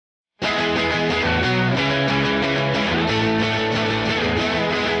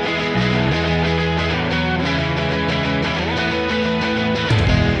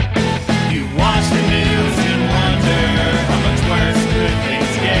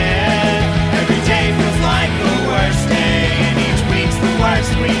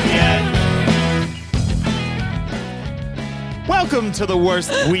Welcome to the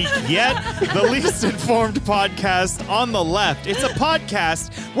worst week yet, the least informed podcast on the left. It's a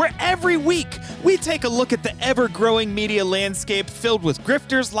podcast where every week we take a look at the ever-growing media landscape filled with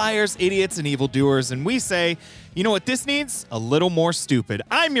grifters, liars, idiots, and evildoers, and we say, you know what this needs? A little more stupid.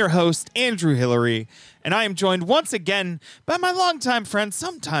 I'm your host, Andrew Hillary, and I am joined once again by my longtime friend,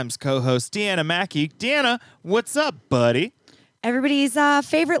 sometimes co-host, Deanna Mackey. Deanna, what's up, buddy? Everybody's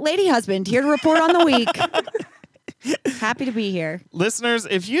favorite lady husband, here to report on the week. Happy to be here. Listeners,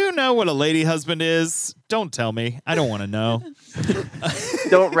 if you know what a lady husband is, don't tell me. I don't want to know.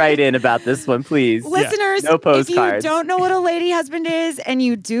 Don't write in about this one, please. Listeners, no if postcards. you don't know what a lady husband is and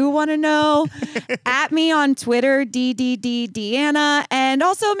you do want to know, at me on Twitter, Deanna, and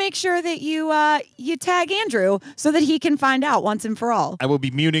also make sure that you tag Andrew so that he can find out once and for all. I will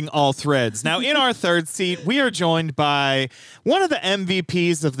be muting all threads. Now, in our third seat, we are joined by one of the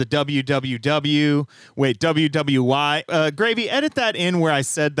MVPs of the WWY. Gravy, edit that in where I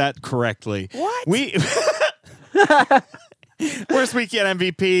said that correctly. What? Worst Weekend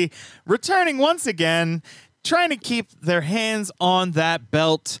MVP, returning once again, trying to keep their hands on that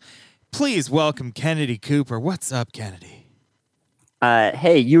belt. Please welcome Kennedy Cooper. What's up, Kennedy?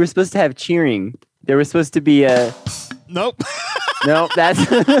 Hey, you were supposed to have cheering. There was supposed to be a... Nope. No, that's...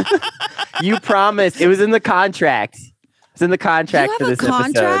 You promised. It was in the contract. It's in the contract for this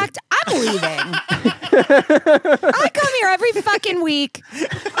contract? I'm leaving. I come here every fucking week.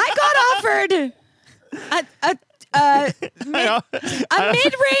 I got offered a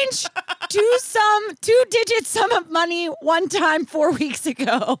mid-range two-digit sum of money one time 4 weeks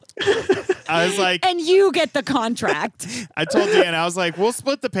ago. I was like... And you get the contract. I told Dan, I was like, we'll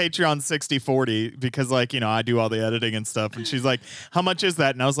split the Patreon 60-40 because, like, you know, I do all the editing and stuff. And she's like, how much is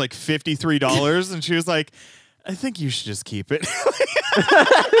that? And I was like, $53. And she was like, I think you should just keep it.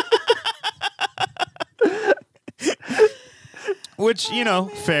 Which, you know,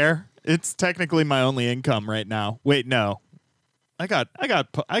 fair. It's technically my only income right now. Wait, no. I got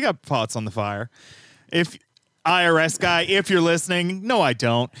pots on the fire. If IRS guy, if you're listening, no, I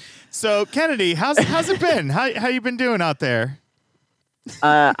don't. So, Kennedy, how's it been? How you been doing out there?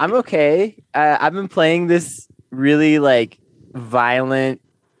 I'm okay. I've been playing this really like violent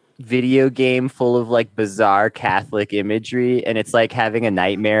video game full of like bizarre Catholic imagery, and it's like having a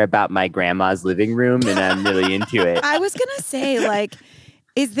nightmare about my grandma's living room, and I'm really into it. I was gonna say, like,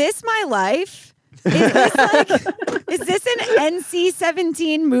 is this my life? Is this an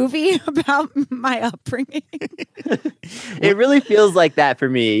NC-17 movie about my upbringing? It really feels like that for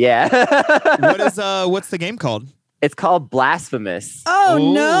me. Yeah. What's the game called? It's called Blasphemous.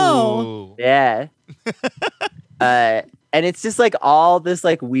 Oh no. Yeah. And it's just like all this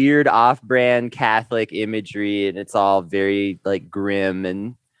like weird off-brand Catholic imagery, and it's all very like grim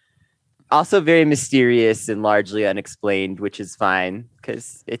and also very mysterious and largely unexplained, which is fine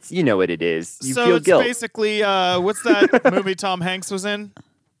because it's, you know what it is. You so feel it's guilt. basically what's that movie Tom Hanks was in?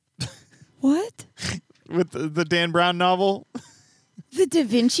 What? With the Dan Brown novel? The Da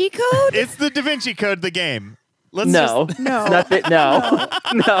Vinci Code? It's the Da Vinci Code, the game. No. No.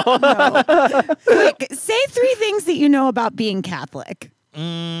 Quick, say 3 things that you know about being Catholic.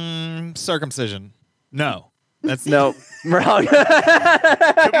 Circumcision. No. That's No, wrong.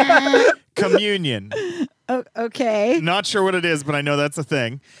 Communion. Okay. Not sure what it is, but I know that's a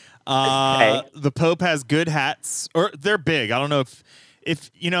thing. Okay. The Pope has good hats, or they're big. I don't know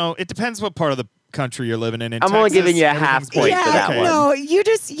if you know. It depends what part of the country you're living in. I'm only giving you a half point for that one. No, you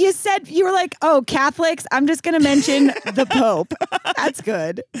said, you were like, oh, Catholics, I'm just going to mention the Pope. That's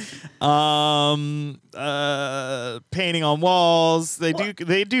good. Painting on walls. They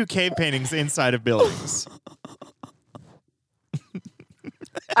do cave paintings inside of buildings.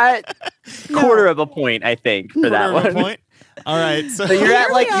 Quarter of a point, I think, for that one. Point. All right, so you're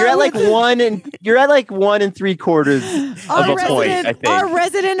at like 1 and 3/4 of a point, I think. Our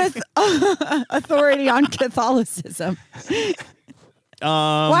resident authority on Catholicism.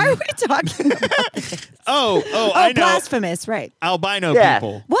 Why are we talking about this? Oh, I know. Blasphemous, right? Albino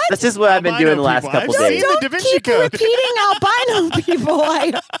people. What? That's just what I've been doing the last couple days. I've seen the Da Vinci Code. Repeating albino people.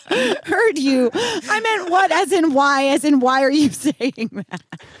 I heard you. I meant what, as in why are you saying that?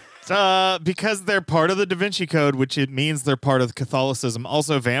 Because they're part of the Da Vinci Code, which it means they're part of Catholicism.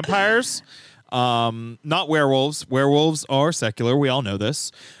 Also, vampires, not werewolves. Werewolves are secular. We all know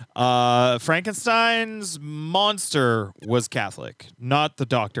this. Frankenstein's monster was Catholic, not the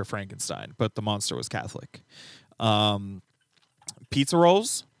Dr. Frankenstein, but the monster was Catholic. Pizza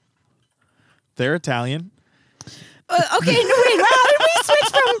rolls, they're Italian. Okay, no, wait. How did we switch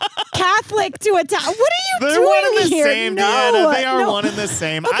from Catholic to Italian? What are you They're doing one and the here? same, Deanna. They are one and the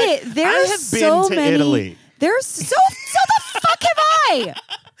same. Okay, I have been to Italy. There's so the fuck have I?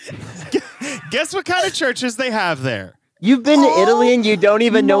 Guess what kind of churches they have there? You've been to Italy and you don't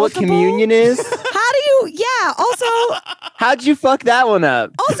even know what communion is? How do you? Yeah. Also, How'd you fuck that one up?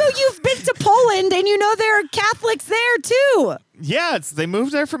 also, you've been to Poland and you know there are Catholics there too. Yeah, they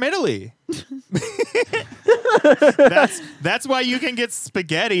moved there from Italy. That's why you can get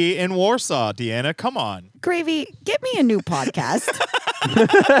spaghetti in Warsaw, Deanna. Come on. Gravy, get me a new podcast.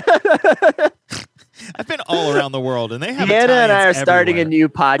 I've been all around the world, and they have Deanna and I are Italians starting a everywhere. new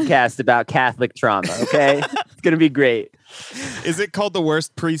podcast about Catholic trauma, okay? It's going to be great. Is it called The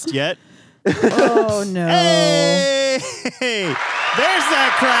Worst Priest Yet? Oh no. Hey! There's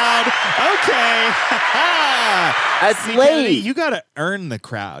that crowd. Okay. That's See, late. Kennedy, you got to earn the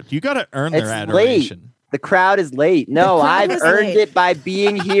crowd. You got to earn their It's adoration. late. The crowd is late. No, crowd I've was earned late. it by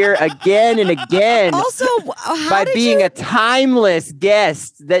being here again and again. Also, how by did being you? a timeless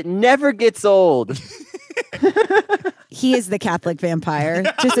guest that never gets old. He is the Catholic vampire,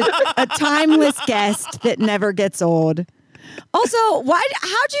 just a timeless guest that never gets old. Also, how are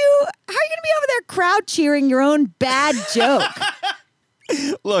you gonna be over there crowd cheering your own bad joke?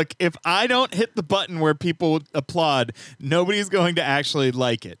 Look, if I don't hit the button where people applaud, nobody's going to actually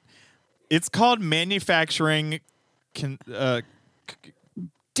like it. It's called manufacturing. Do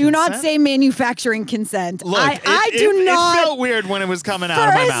not Consent? say manufacturing consent. Look, I do not. It felt weird when it was coming out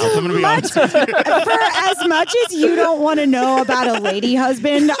of my For mouth. I'm going to be honest. For as much as you don't want to know about a lady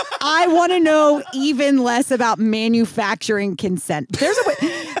husband, I want to know even less about manufacturing consent. There's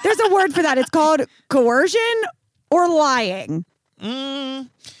a word for that. It's called coercion or lying. And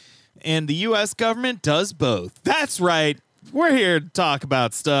the U.S. government does both. That's right. We're here to talk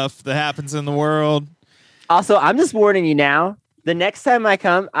about stuff that happens in the world. Also, I'm just warning you now. The next time I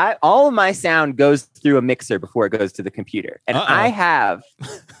come, all of my sound goes through a mixer before it goes to the computer. And I have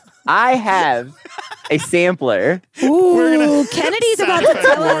a sampler. Ooh, Kennedy's about to Sound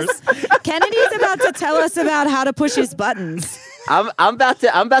tell wars. us. Kennedy's about to tell us about how to push his buttons. I'm about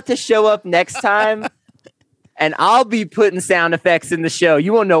to show up next time and I'll be putting sound effects in the show.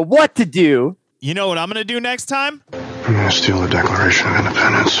 You won't know what to do. You know what I'm going to do next time? I'm going to steal the Declaration of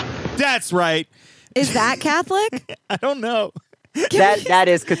Independence. That's right. Is that Catholic? I don't know. That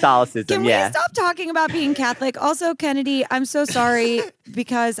is Catholicism, Can yeah. we stop talking about being Catholic? Also, Kennedy, I'm so sorry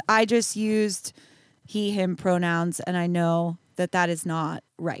because I just used he, him pronouns, and I know that is not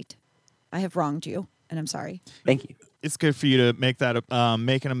right. I have wronged you, and I'm sorry. Thank you. It's good for you to make that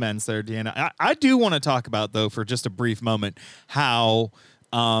make an amends there, Deanna. I do want to talk about, though, for just a brief moment, how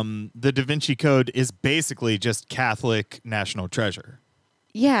the Da Vinci Code is basically just Catholic national treasure.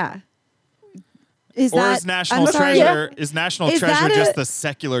 Yeah. Is National I'm sorry. Treasure is National Is Treasure that just the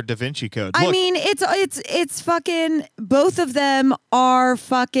secular Da Vinci Code? I Look, mean, it's fucking. Both of them are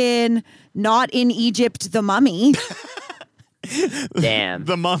fucking not in Egypt. The Mummy. Damn.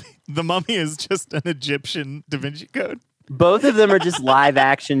 the mummy is just an Egyptian Da Vinci Code. Both of them are just live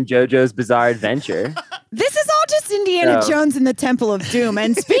action JoJo's Bizarre Adventure. This is all just Indiana Oh. Jones and the Temple of Doom.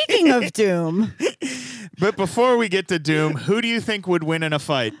 And speaking of Doom, But before we get to Doom, who do you think would win in a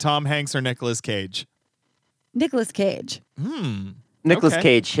fight, Tom Hanks or Nicolas Cage? Nicolas Cage. Nicolas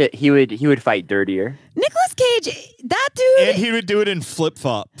Okay. Cage, he would fight dirtier. Nicolas Cage, that dude. And he would do it in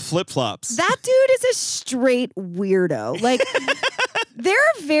flip-flops. That dude is a straight weirdo. Like, there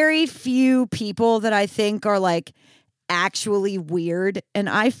are very few people that I think are like actually weird, and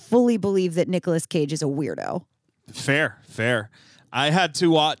I fully believe that Nicolas Cage is a weirdo. Fair. I had to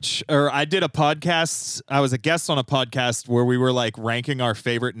watch, or I did a podcast. I was a guest on a podcast where we were like ranking our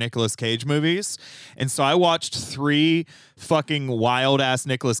favorite Nicolas Cage movies. And so I watched 3 fucking wild ass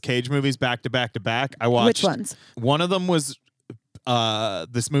Nicolas Cage movies back to back to back. I watched. Which ones? One of them was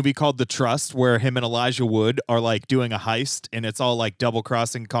this movie called The Trust, where him and Elijah Wood are like doing a heist and it's all like double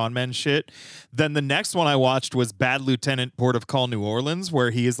crossing con men shit. Then the next one I watched was Bad Lieutenant Port of Call New Orleans,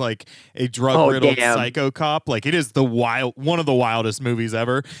 where he is like a drug riddled damn. psycho cop. Like it is one of the wildest movies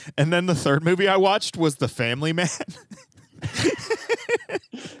ever. And then the third movie I watched was The Family Man.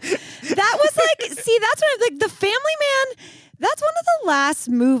 That was like, see, that's what like The Family Man. That's one of the last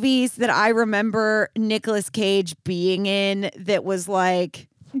movies that I remember Nicolas Cage being in that was like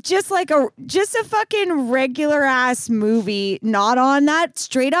just a fucking regular ass movie, not on that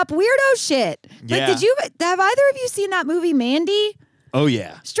straight up weirdo shit. Yeah. Like, have either of you seen that movie Mandy? Oh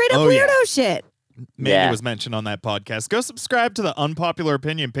yeah. Straight up Oh, yeah. weirdo shit. Mandy Yeah. was mentioned on that podcast. Go subscribe to the Unpopular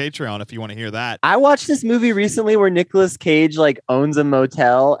Opinion Patreon if you want to hear that. I watched this movie recently where Nicolas Cage like owns a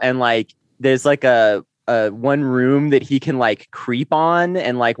motel and like there's like a one room that he can like creep on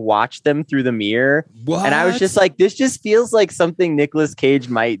and like watch them through the mirror. What? And I was just like, this just feels like something Nicolas Cage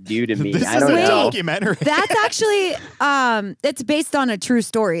might do to me. This I is don't a know. documentary. That's actually it's based on a true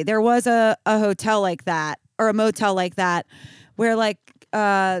story. There was a hotel like that or a motel like that where like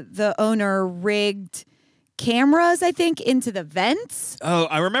the owner rigged cameras, I think, into the vents. Oh,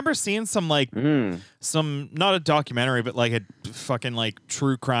 I remember seeing some like some not a documentary, but like a fucking like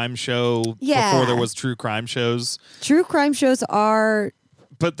true crime show before there was true crime shows. True crime shows are.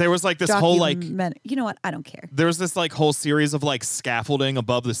 But there was like this whole like you know what? I don't care. There was this like whole series of like scaffolding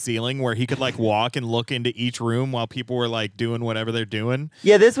above the ceiling where he could like walk and look into each room while people were like doing whatever they're doing.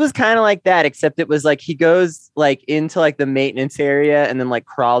 Yeah, this was kind of like that, except it was like he goes like into like the maintenance area and then like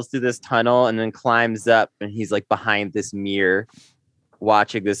crawls through this tunnel and then climbs up and he's like behind this mirror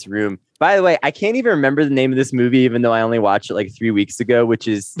watching this room. By the way, I can't even remember the name of this movie, even though I only watched it like 3 weeks ago, which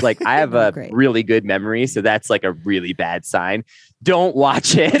is like I have a really good memory. So that's like a really bad sign. Don't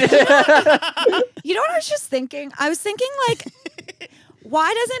watch it. You know what I was just thinking? I was thinking like,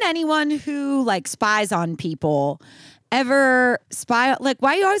 why doesn't anyone who like spies on people ever spy? Like,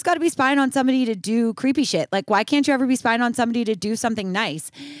 why you always got to be spying on somebody to do creepy shit? Like, why can't you ever be spying on somebody to do something nice?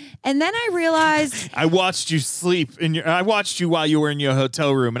 And then I realized I watched you sleep I watched you while you were in your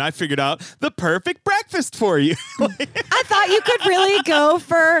hotel room and I figured out the perfect breakfast for you. I thought you could really go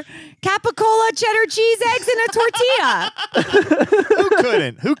for capicola, cheddar cheese, eggs, and a tortilla.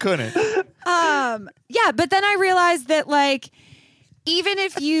 Who couldn't? Yeah, but then I realized that like even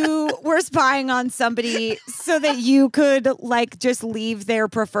if you were spying on somebody so that you could like just leave their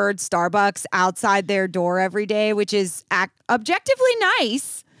preferred Starbucks outside their door every day, which is objectively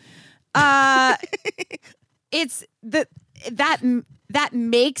nice, it's that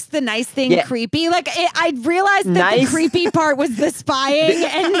makes the nice thing creepy. Like I realized that the creepy part was the spying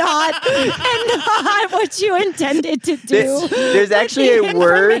and not what you intended to do. There's actually a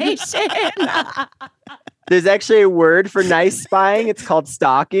word. There's actually a word for nice spying. It's called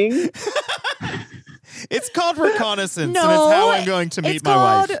stalking. It's called reconnaissance, and it's how I'm going to meet my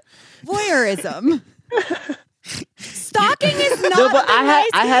wife. It's called voyeurism. Stalking is not. No, but I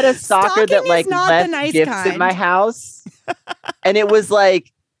had a stalker that like left nice gifts kind. at my house, and it was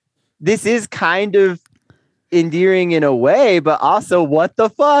like, this is kind of endearing in a way, but also what the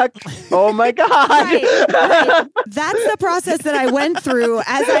fuck? Oh my god! Right. That's the process that I went through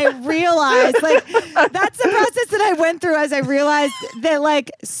as I realized. That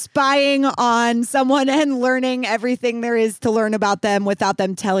like spying on someone and learning everything there is to learn about them without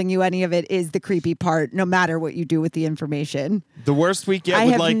them telling you any of it is the creepy part. No matter what you do with the information. The Worst Week Yet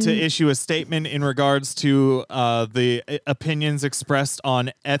would like to issue a statement in regards to the opinions expressed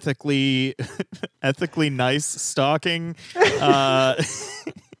on ethically nice stalking.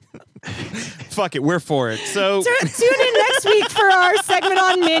 Fuck it, we're for it. So tune in next week for our segment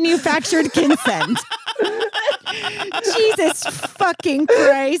on manufactured consent. Jesus fucking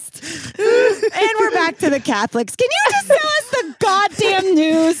Christ. And we're back to the Catholics. Can you just tell us the goddamn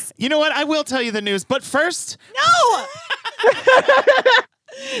news? You know what? I will tell you the news, but first... No!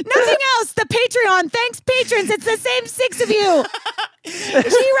 Nothing else. The Patreon. Thanks, patrons. It's the same 6 of you. G.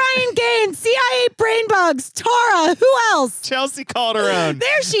 Ryan Gaines, CIA Brainbugs, Tara. Who else? Chelsea Calderon.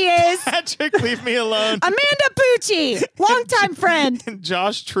 There she is. Patrick, leave me alone. Amanda Pucci, longtime friend. And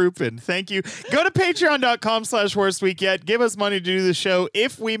Josh Troopin. Thank you. Go to patreon.com/worstweekyet. Give us money to do the show.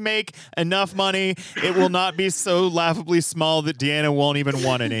 If we make enough money, it will not be so laughably small that Deanna won't even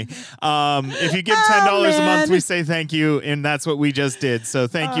want any. If you give $10 a month, we say thank you, and that's what we just did. So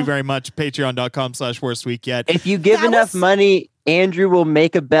thank you very much. Patreon.com/worstweekyet. If you give enough money, Andrew will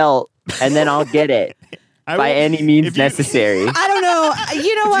make a belt, and then I'll get it by any means necessary. I don't know.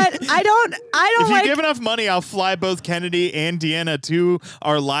 You know what? I don't. If you give enough money, I'll fly both Kennedy and Deanna to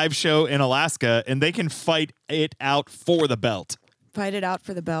our live show in Alaska, and they can fight it out for the belt. Fight it out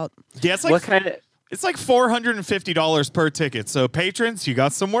for the belt. Yeah, it's like what kind of? It's like $450 per ticket. So patrons, you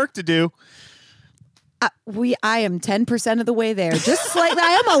got some work to do. I am 10% of the way there. Just slightly.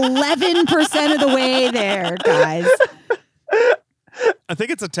 I am 11% of the way there, guys. I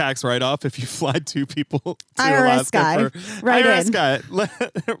think it's a tax write-off if you fly 2 people to IRS Alaska. guy. Right IRS in. guy.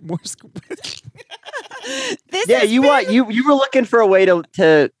 You were looking for a way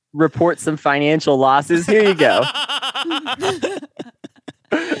to report some financial losses. Here you go.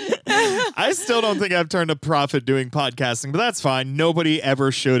 I still don't think I've turned a profit doing podcasting, but that's fine. Nobody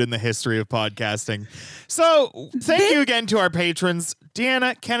ever should in the history of podcasting. So thank you again to our patrons.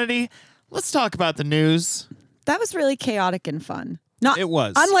 Deanna, Kennedy, let's talk about the news. That was really chaotic and fun. Not, It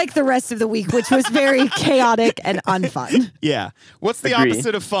was. Unlike the rest of the week, which was very chaotic and unfun. Yeah. What's the Agree.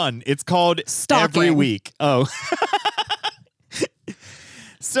 opposite of fun? It's called Stalking. every week. Oh.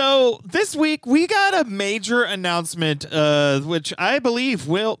 So this week we got a major announcement, which I believe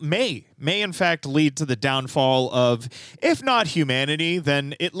may in fact lead to the downfall of, if not humanity,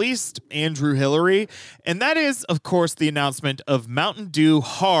 then at least Andrew Hillary, and that is, of course, the announcement of Mountain Dew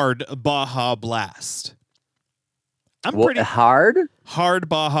Hard Baja Blast. Hard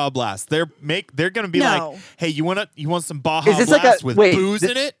Baja Blast. They're going to be No. like, hey, you want some Baja Is this Blast like a- with wait, booze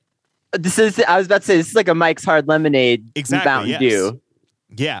in it? I was about to say, this is like a Mike's Hard Lemonade Exactly. Mountain Yes. Dew.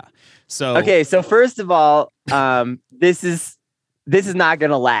 Yeah. So Okay, so first of all, this is not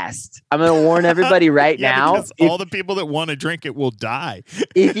gonna last. I'm gonna warn everybody right yeah, now. because all the people that want to drink it will die.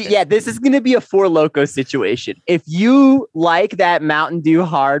 This is gonna be a Four Loko situation. If you like that Mountain Dew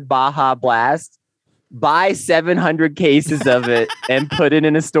Hard Baja Blast, buy 700 cases of it and put it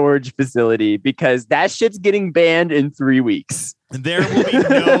in a storage facility, because that shit's getting banned in 3 weeks.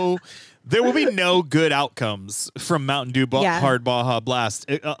 There will be no good outcomes from Mountain Dew Hard Baja Blast,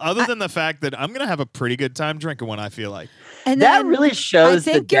 other than the fact that I'm going to have a pretty good time drinking one, I feel like. And That then really shows I the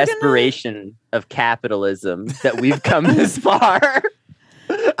think you're desperation of capitalism that we've come this far.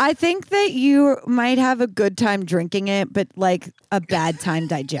 I think that you might have a good time drinking it, but like a bad time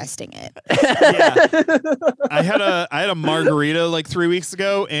digesting it. Yeah. I had a margarita like 3 weeks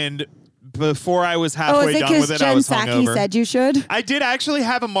ago, and before I was halfway done with it, I Jen was Psaki hungover. said you should? I did actually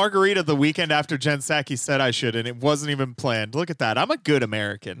have a margarita the weekend after Jen Psaki said I should, and it wasn't even planned. Look at that. I'm a good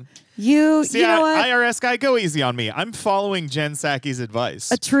American. You know what? IRS guy, go easy on me. I'm following Jen Psaki's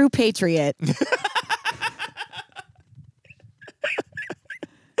advice. A true patriot.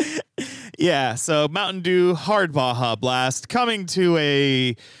 Yeah, so Mountain Dew Hard Baja Blast coming to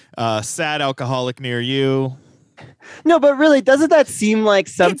a sad alcoholic near you. No, but really, doesn't that seem like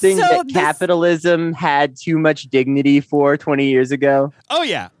something that this- capitalism had too much dignity for 20 years ago? Oh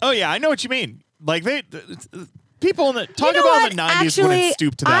yeah, I know what you mean. Like people in the You know about what? in the 90s Actually, wouldn't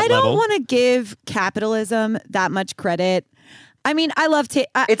stoop to that I don't level. want to give capitalism that much credit. I mean, I love to.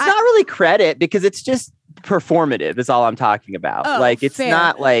 It's not really credit, because it's just performative is all I'm talking about. Oh, like, it's fair.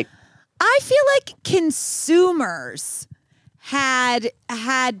 not like... I feel like consumers had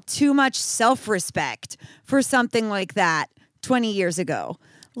too much self-respect for something like that 20 years ago.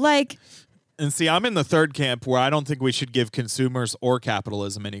 Like, And see, I'm in the third camp where I don't think we should give consumers or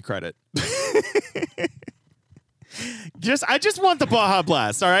capitalism any credit. I just want the Baja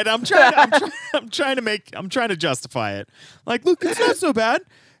Blast. All right, I'm trying to justify it. Like, look, it's not so bad.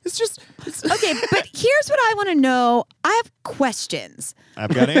 It's okay, but here's what I want to know. I have questions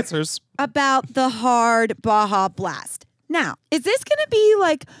I've got answers. about the hard Baja Blast. Now, is this going to be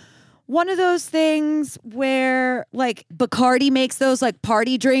like one of those things where like Bacardi makes those like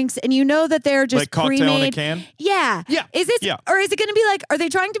party drinks and you know that they're just Like cocktail in a pre-made? can? Yeah. Yeah. Is this Yeah. or is it going to be like, are they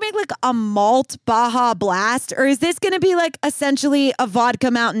trying to make like a malt Baja Blast, or is this going to be like essentially a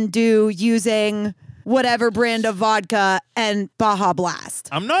vodka Mountain Dew using whatever brand of vodka and Baja Blast?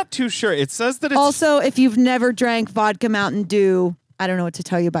 I'm not too sure. It says that it's Also, if you've never drank vodka Mountain Dew, I don't know what to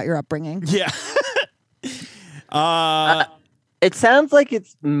tell you about your upbringing. yeah. It sounds like it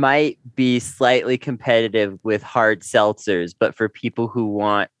might be slightly competitive with hard seltzers, but for people who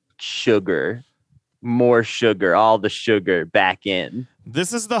want sugar, more sugar, all the sugar back in.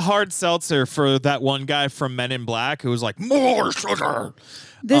 This is the hard seltzer for that one guy from Men in Black who was like, more sugar.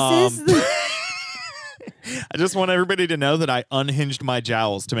 This is the, I just want everybody to know that I unhinged my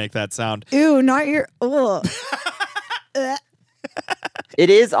jowls to make that sound. ew, not your ugh. It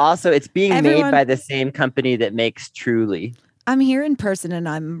is also, it's being Everyone- made by the same company that makes Truly. I'm here in person and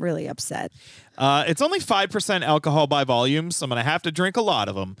I'm really upset. It's only 5% alcohol by volume, so I'm going to have to drink a lot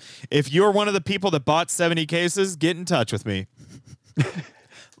of them. If you're one of the people that bought 70 cases, get in touch with me.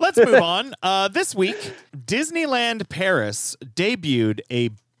 Let's move on. This week, Disneyland Paris debuted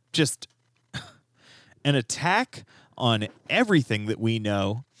an attack on everything that we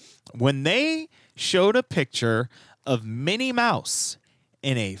know when they showed a picture of Minnie Mouse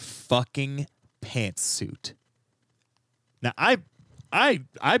in a fucking pantsuit. Now, I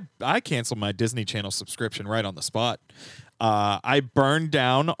canceled my Disney Channel subscription right on the spot. I burned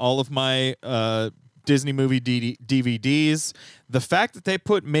down all of my Disney movie DVDs. The fact that they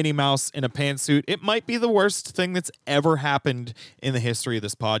put Minnie Mouse in a pantsuit, it might be the worst thing that's ever happened in the history of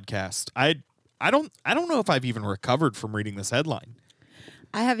this podcast. I don't know if I've even recovered from reading this headline.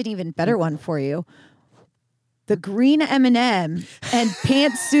 I have an even better one for you. The green M&M and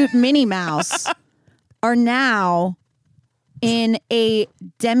pantsuit Minnie Mouse are now in a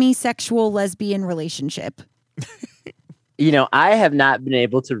demisexual lesbian relationship. I have not been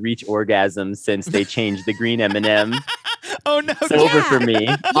able to reach orgasm since they changed the green M&M. Oh no! It's over for me.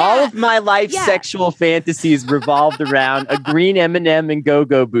 All of my life sexual fantasies revolved around a green M&M and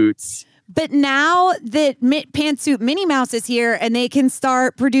go-go boots. But now that Pantsuit Minnie Mouse is here and they can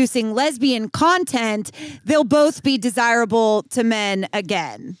start producing lesbian content, they'll both be desirable to men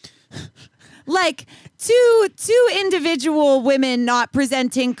again. Like two individual women not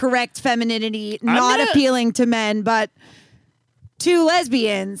presenting correct femininity, not appealing to men, but two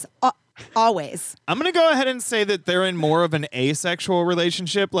lesbians always. I'm going to go ahead and say that they're in more of an asexual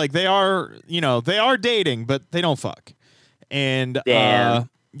relationship. Like they are dating, but they don't fuck. And damn.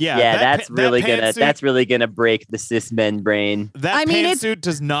 That's really gonna break the cis men brain. That pantsuit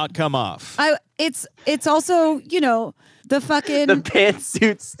does not come off. It's also, the fucking the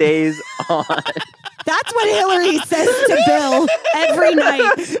pantsuit stays on. That's what Hillary says to Bill every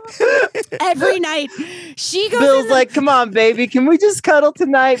night. Every night. She goes Bill's like, come on, baby. Can we just cuddle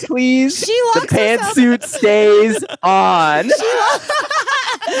tonight, please? She locks the pantsuit stays on.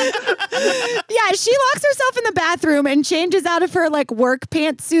 She locks herself in the bathroom and changes out of her work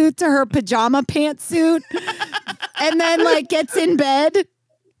pantsuit to her pajama pantsuit. And then gets in bed.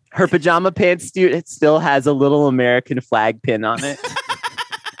 Her pajama pantsuit, it still has a little American flag pin on it.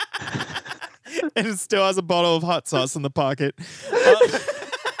 And it still has a bottle of hot sauce in the pocket. That's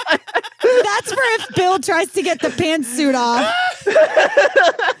for if Bill tries to get the pantsuit off.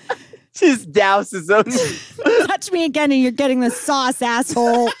 Just douses them. Touch me again and you're getting the sauce,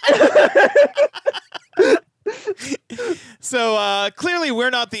 asshole. So clearly we're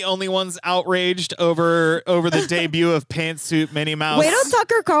not the only ones outraged over the debut of Pantsuit Minnie Mouse. Wait till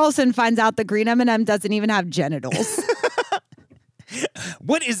Tucker Carlson finds out the green M&M doesn't even have genitals.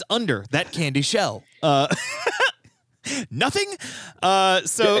 What is under that candy shell? Nothing.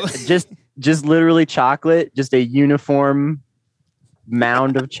 So just literally chocolate, just a uniform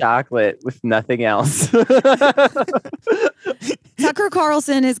mound of chocolate with nothing else. Tucker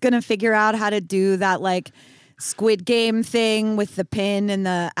Carlson is going to figure out how to do that Squid Game thing with the pin and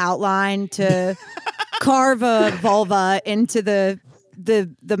the outline to carve a vulva into the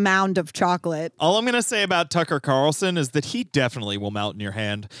mound of chocolate. All I'm going to say about Tucker Carlson is that he definitely will melt in your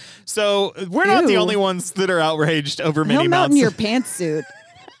hand. So we're not the only ones that are outraged over Minnie Mouse. He'll melt in your pantsuit.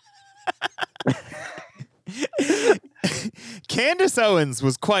 Candace Owens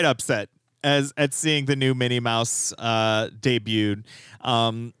was quite upset at seeing the new Minnie Mouse debuted.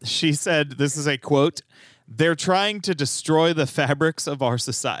 She said, this is a quote, "They're trying to destroy the fabrics of our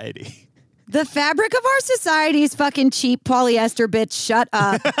society." The fabric of our society is fucking cheap polyester, bitch. Shut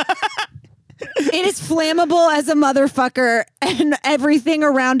up. It is flammable as a motherfucker, and everything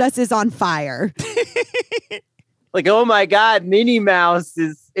around us is on fire. Oh my God, Minnie Mouse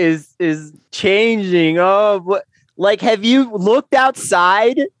is changing. Oh, what? Have you looked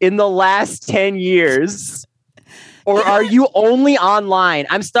outside in the last 10 years? Or are you only online?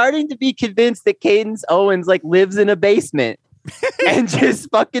 I'm starting to be convinced that Candace Owens lives in a basement and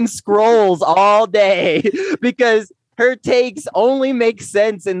just fucking scrolls all day because her takes only make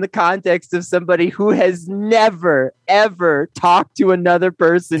sense in the context of somebody who has never, ever talked to another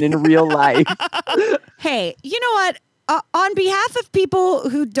person in real life. Hey, you know what? On behalf of people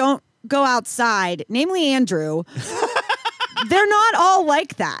who don't go outside, namely Andrew, they're not all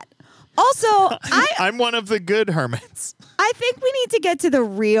like that. Also, I'm one of the good hermits. I think we need to get to the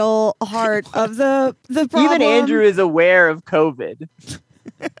real heart of the problem. Even Andrew is aware of COVID.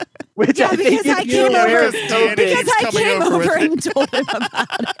 Which I think I came over and told him about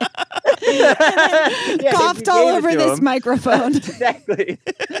it. Coughed all over this microphone. Exactly.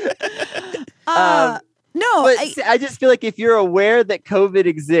 No, but I just feel like if you're aware that COVID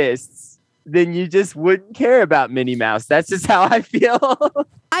exists, then you just wouldn't care about Minnie Mouse. That's just how I feel.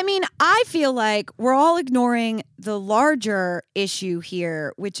 I mean, I feel like we're all ignoring the larger issue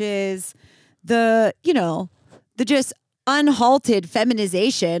here, which is the just unhalted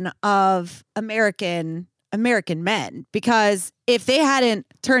feminization of American men. Because if they hadn't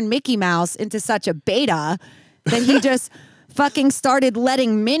turned Mickey Mouse into such a beta that he just fucking started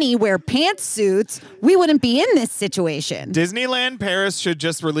letting Minnie wear pantsuits, we wouldn't be in this situation. Disneyland Paris should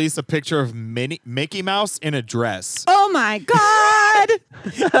just release a picture of Mickey Mouse in a dress. Oh my God.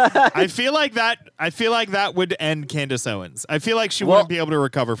 I feel like that would end Candace Owens. I feel like she wouldn't be able to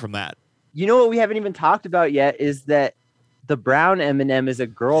recover from that. You know what we haven't even talked about yet is that the brown M&M is a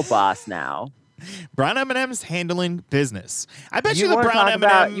girl boss now. Brown M&M's handling business. I bet you the brown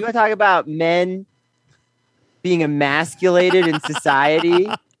M&M... You want to talk about men being emasculated in society?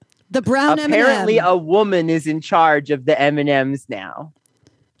 The brown M&M. Apparently a woman is in charge of the M&Ms now.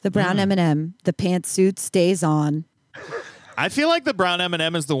 The brown M&M. The pantsuit stays on. I feel like the brown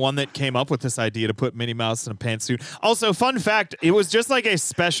M&M is the one that came up with this idea to put Minnie Mouse in a pantsuit. Also, fun fact, it was just like a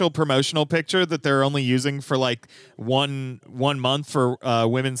special promotional picture that they're only using for like one month for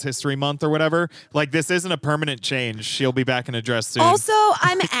Women's History Month or whatever. Like, this isn't a permanent change. She'll be back in a dress soon. Also,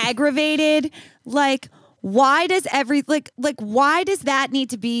 I'm aggravated. Like, why does why does that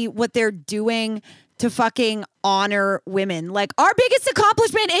need to be what they're doing to fucking honor women? Like, our biggest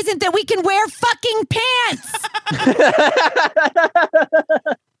accomplishment isn't that we can wear fucking pants.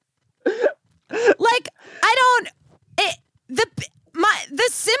 Like, the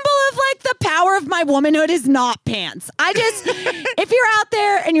symbol of like the power of my womanhood is not pants. If you're out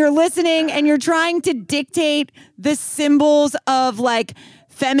there and you're listening and you're trying to dictate the symbols of like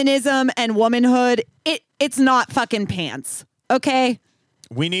feminism and womanhood, it's not fucking pants. Okay?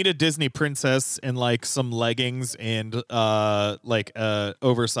 We need a Disney princess in like some leggings and like a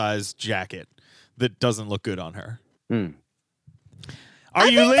oversized jacket that doesn't look good on her. Are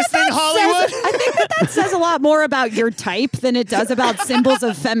you listening, Hollywood? I think that says a lot more about your type than it does about symbols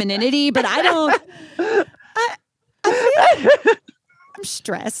of femininity, but I'm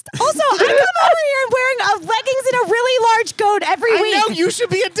stressed. Also, I come over here wearing leggings and a really large coat every week. I know, you should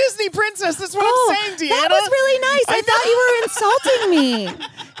be a Disney princess. That's what I'm saying, Deanna. That was really nice. I thought you were insulting me.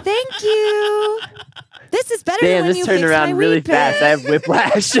 Thank you. This is better than when this you turned fixed around my really weed fast. pen. I have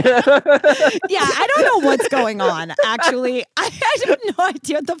whiplash. Yeah, I don't know what's going on, actually. I have no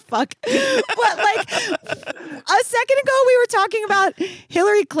idea what the fuck. But, like, a second ago, we were talking about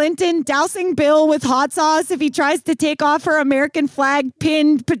Hillary Clinton dousing Bill with hot sauce if he tries to take off her American flag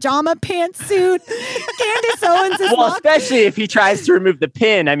pinned pajama pantsuit. Candace Owens is especially if he tries to remove the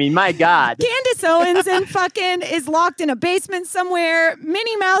pin. I mean, my God. Candace Owens is locked in a basement somewhere.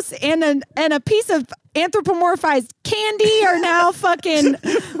 Minnie Mouse and a piece of anthropomorphized candy are now fucking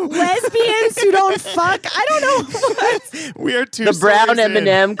lesbians who don't fuck. I don't know what. We are two. The brown M&M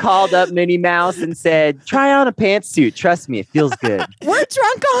M&M called up Minnie Mouse and said, "Try on a pantsuit. Trust me, it feels good." We're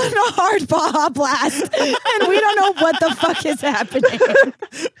drunk on a hard Baja Blast, and we don't know what the fuck is happening.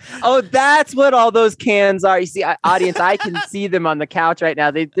 Oh, that's what all those cans are. You see, audience, I can see them on the couch right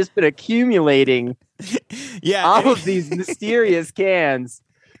now. They've just been accumulating. Yeah, all of these mysterious cans.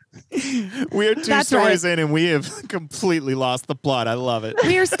 We are two stories in, and we have completely lost the plot. I love it.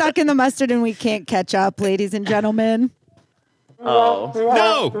 We are stuck in the mustard, and we can't catch up, ladies and gentlemen. Oh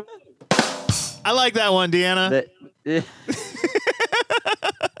no! I like that one, Deanna.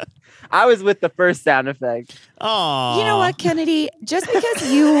 I was with the first sound effect. Aww. You know what, Kennedy? Just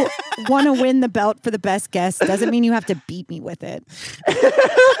because you want to win the belt for the best guest doesn't mean you have to beat me with it.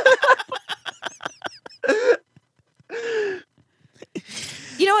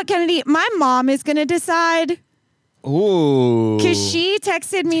 You know what, Kennedy? My mom is going to decide. Ooh. Because she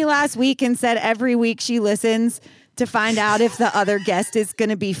texted me last week and said every week she listens to find out if the other guest is going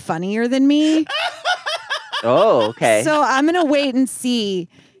to be funnier than me. Oh, okay. So I'm going to wait and see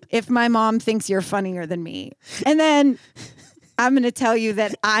if my mom thinks you're funnier than me. And then I'm going to tell you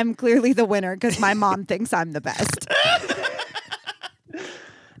that I'm clearly the winner because my mom thinks I'm the best.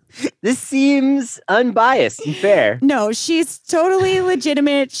 This seems unbiased and fair. No, she's totally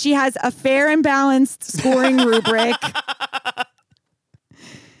legitimate. She has a fair and balanced scoring rubric.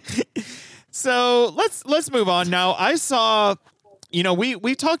 So let's move on now. I saw,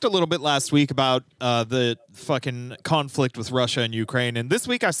 we talked a little bit last week about the fucking conflict with Russia and Ukraine, and this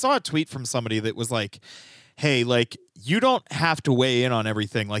week I saw a tweet from somebody that was like, hey, like, you don't have to weigh in on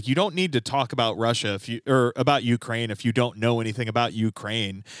everything. Like, you don't need to talk about Russia or about Ukraine if you don't know anything about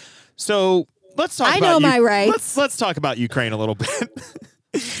Ukraine. So let's talk about my rights. Let's talk about Ukraine a little bit.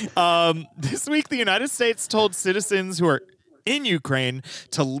 This week, the United States told citizens who are in Ukraine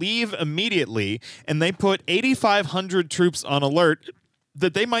to leave immediately, and they put 8,500 troops on alert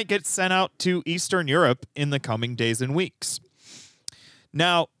that they might get sent out to Eastern Europe in the coming days and weeks.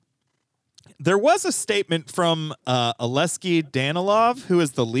 Now, there was a statement from Oleksiy Danilov, who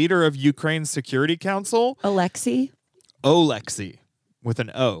is the leader of Ukraine's Security Council. Oleksiy, with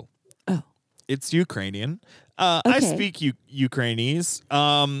an O. Oh. It's Ukrainian. Okay. I speak Ukrainese.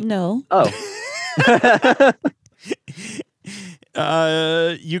 No. Oh.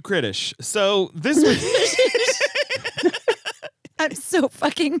 Ukritish. So this week... I'm so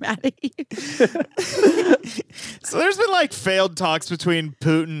fucking mad at you. So there's been like failed talks between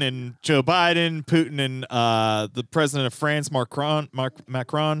Putin and Joe Biden, Putin and the president of France,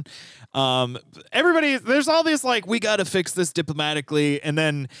 Macron. Everybody, there's all this like, we got to fix this diplomatically. And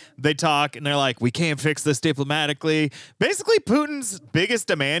then they talk and they're like, we can't fix this diplomatically. Basically, Putin's biggest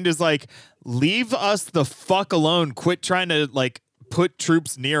demand is like, leave us the fuck alone. Quit trying to like put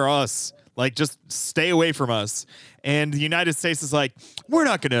troops near us. Like, just stay away from us. And the United States is like, we're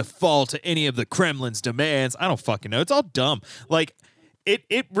not going to fall to any of the Kremlin's demands. I don't fucking know. It's all dumb. Like,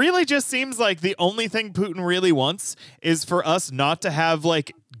 it really just seems like the only thing Putin really wants is for us not to have,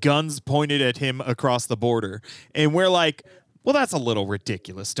 like, guns pointed at him across the border. And we're like, well, that's a little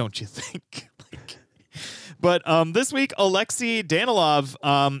ridiculous, don't you think? But this week, Alexei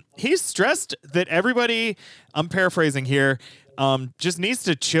Danilov, he's stressed that everybody, I'm paraphrasing here, just needs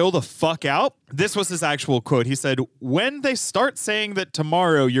to chill the fuck out. This was his actual quote. He said, when they start saying that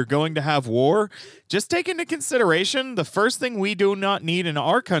tomorrow you're going to have war, just take into consideration the first thing we do not need in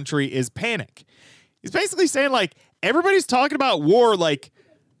our country is panic. He's basically saying, like, everybody's talking about war, like,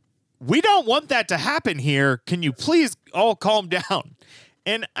 we don't want that to happen here. Can you please all calm down?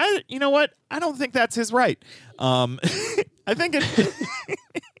 And you know what? I don't think that's his right. I think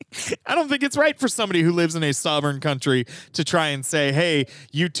I don't think it's right for somebody who lives in a sovereign country to try and say, hey,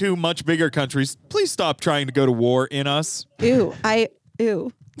 you two much bigger countries, please stop trying to go to war in us. Ew.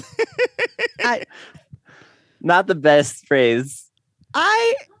 Not the best phrase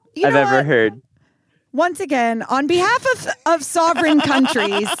I've ever heard. Once again, on behalf of sovereign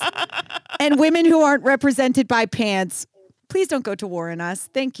countries and women who aren't represented by pants, please don't go to war in us.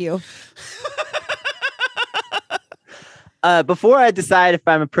 Thank you. Before I decide if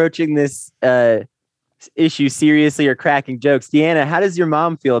I'm approaching this issue seriously or cracking jokes, Deanna, how does your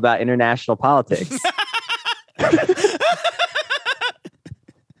mom feel about international politics?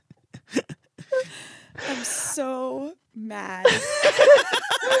 I'm so mad.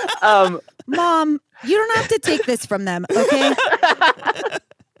 Mom, you don't have to take this from them, okay?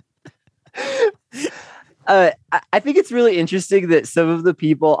 I think it's really interesting that some of the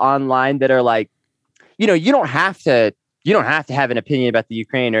people online that are like, you don't have to have an opinion about the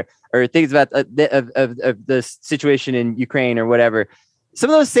Ukraine or things about the situation in Ukraine or whatever. Some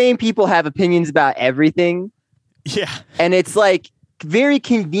of those same people have opinions about everything. Yeah. And it's like very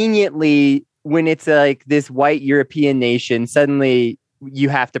conveniently when it's like this white European nation, suddenly you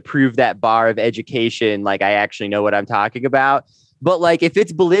have to prove that bar of education. Like, I actually know what I'm talking about. But like, if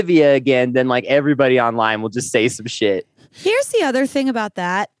it's Bolivia again, then like everybody online will just say some shit. Here's the other thing about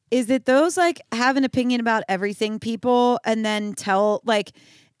that is that those like have an opinion about everything people and then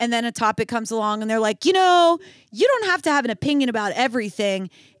and then a topic comes along and they're like, you don't have to have an opinion about everything,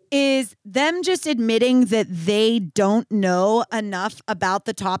 is them just admitting that they don't know enough about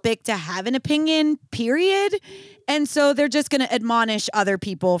the topic to have an opinion, period. And so they're just going to admonish other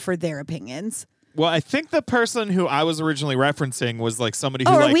people for their opinions. Well, I think the person who I was originally referencing was like somebody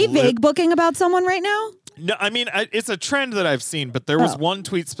who are we vague booking about someone right now? No, I mean, it's a trend that I've seen, but there was one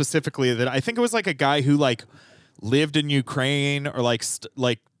tweet specifically that I think it was like a guy who like lived in Ukraine or like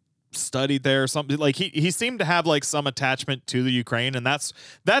studied there or something. Like he seemed to have like some attachment to the Ukraine, and that's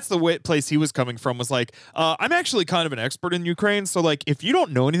the place he was coming from, was like, I'm actually kind of an expert in Ukraine, so like if you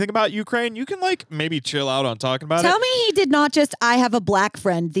don't know anything about Ukraine, you can like maybe chill out on talking about it. Tell me he did not just I have a black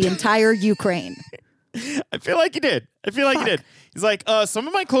friend the entire Ukraine. I feel like he did. He's like, some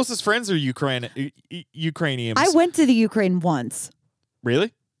of my closest friends are Ukrainians. I went to the Ukraine once.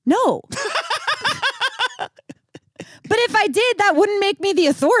 Really? No. But if I did, that wouldn't make me the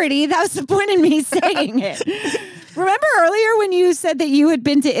authority. That was the point in me saying it. Remember earlier when you said that you had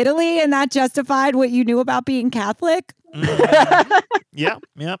been to Italy and that justified what you knew about being Catholic? Yeah.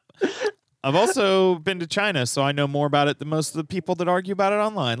 I've also been to China, so I know more about it than most of the people that argue about it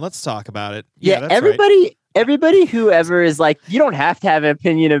online. Let's talk about it. Yeah, that's everybody, right. Everybody whoever is like, you don't have to have an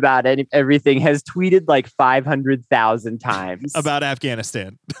opinion about everything, has tweeted like 500,000 times about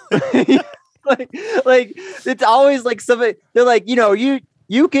Afghanistan. like it's always like somebody, they're like,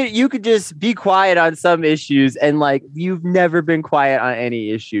 you could just be quiet on some issues, and like you've never been quiet on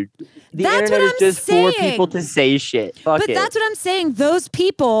any issue. The internet is just for people to say shit. Fuck it. That's what I'm saying. Those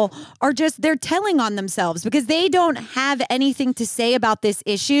people are they're telling on themselves because they don't have anything to say about this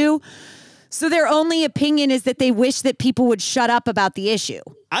issue. So their only opinion is that they wish that people would shut up about the issue.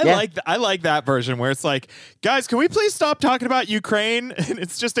 I like that version where it's like, guys, can we please stop talking about Ukraine? And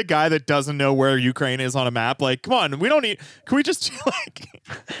it's just a guy that doesn't know where Ukraine is on a map. Like, come on, can we just like?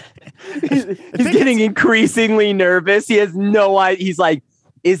 He's getting increasingly nervous. He has no idea. He's like,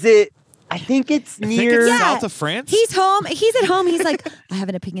 is it? I think it's near south of France. He's home. He's at home. He's like, I have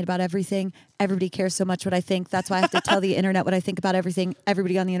an opinion about everything. everybody cares so much what I think. That's why I have to tell the internet what I think about everything.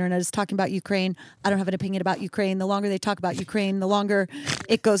 Everybody on the internet is talking about Ukraine. I don't have an opinion about Ukraine. The longer they talk about Ukraine, the longer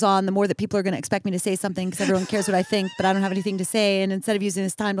it goes on, the more that people are going to expect me to say something because everyone cares what I think, but I don't have anything to say. And instead of using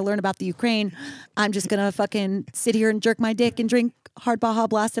this time to learn about the Ukraine, I'm just going to fucking sit here and jerk my dick and drink hard Baja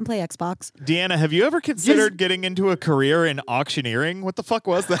Blast and play Xbox. Deanna, have you ever considered getting into a career in auctioneering? What the fuck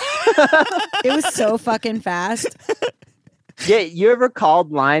was that? It was so fucking fast. Yeah, you ever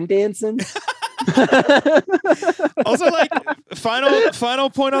called line dancing? Also, like, final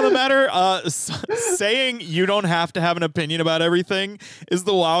point on the matter, saying you don't have to have an opinion about everything is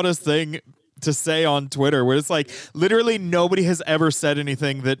the wildest thing to say on Twitter, where it's like literally nobody has ever said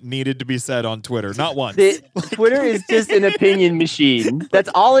anything that needed to be said on Twitter. Not once. Twitter is just an opinion machine. That's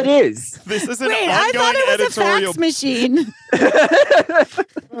all it is. This is an Wait, ongoing I thought it was editorial. a fax machine.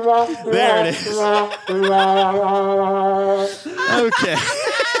 There it is. Okay.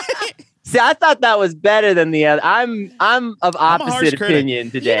 See, I thought that was better than the other. I'm of opposite opinion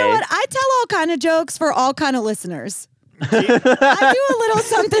today. You know what? I tell all kind of jokes for all kind of listeners. I do a little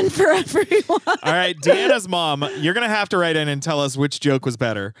something for everyone. All right, Deanna's mom, you're going to have to write in and tell us which joke was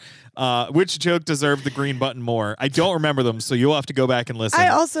better. Which joke deserved the green button more. I don't remember them, so you'll have to go back and listen. I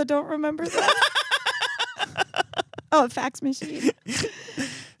also don't remember that. Oh, a fax machine.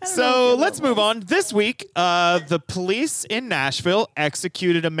 So let's move on. This week, the police in Nashville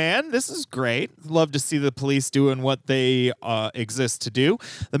executed a man. This is great. Love to see the police doing what they exist to do.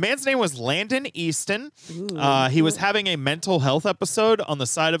 The man's name was Landon Easton. He was having a mental health episode on the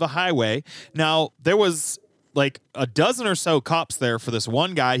side of a highway. Now, there was like a dozen or so cops there for this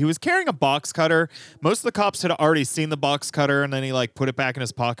one guy. He was carrying a box cutter. Most of the cops had already seen the box cutter, and then he like put it back in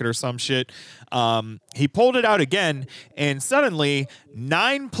his pocket or some shit. He pulled it out again, and suddenly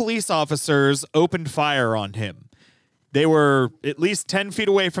 9 police officers opened fire on him. They were at least 10 feet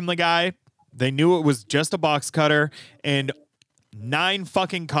away from the guy. They knew it was just a box cutter, and 9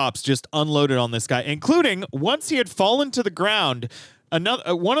 fucking cops just unloaded on this guy, including once he had fallen to the ground,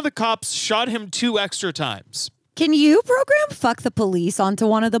 one of the cops shot him 2 extra times. Can you program fuck the police onto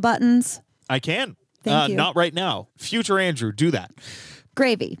one of the buttons? I can. Thank you. Not right now. Future Andrew, do that.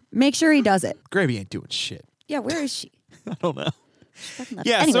 Gravy. Make sure he does it. Gravy ain't doing shit. Yeah, where is she? I don't know. Fucking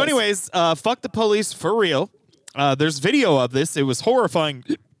Yeah, so anyways, fuck the police for real. There's video of this. It was horrifying.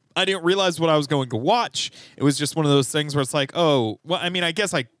 I didn't realize what I was going to watch. It was just one of those things where it's like, oh, well, I mean, I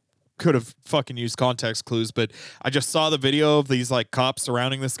guess I could have fucking used context clues, but I just saw the video of these like cops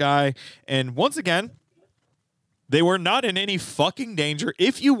surrounding this guy, and once again, they were not in any fucking danger.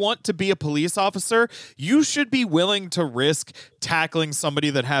 If you want to be a police officer, you should be willing to risk tackling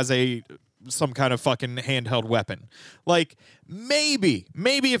somebody that has some kind of fucking handheld weapon. Like maybe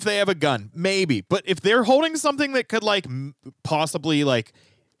if they have a gun, maybe, but if they're holding something that could like possibly like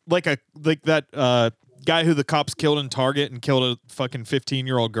that guy who the cops killed in Target and killed a fucking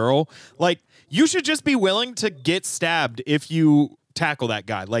 15-year-old girl, like you should just be willing to get stabbed if you tackle that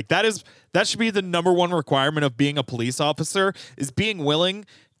guy. Like that should be the number one requirement of being a police officer, is being willing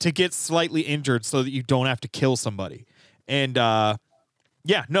to get slightly injured so that you don't have to kill somebody. And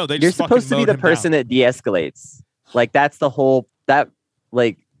yeah, no, they just You're supposed to be the person that de-escalates. Like that's the whole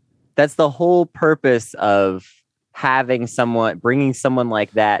purpose of bringing someone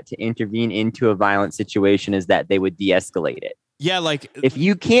like that to intervene into a violent situation, is that they would de-escalate it. Yeah, like if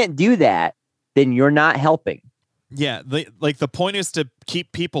you can't do that, then you're not helping. Yeah, the point is to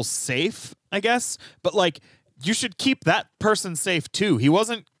keep people safe, I guess. But like, you should keep that person safe too. He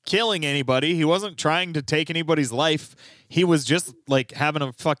wasn't killing anybody. He wasn't trying to take anybody's life. He was just like having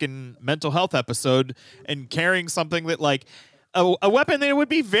a fucking mental health episode and carrying something that like a weapon that it would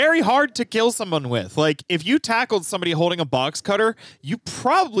be very hard to kill someone with. Like if you tackled somebody holding a box cutter, you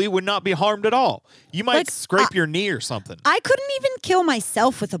probably would not be harmed at all. You might scrape your knee or something. I couldn't even kill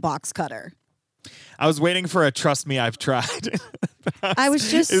myself with a box cutter. I was waiting for a trust me, I've tried. I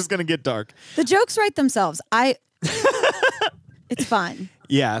was just... It was going to get dark. The jokes write themselves. It's fine.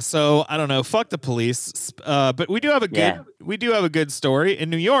 Yeah, so I don't know. Fuck the police. But we do have a good story.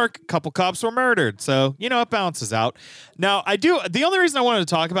 In New York, a couple cops were murdered. So, it balances out. Now, the only reason I wanted to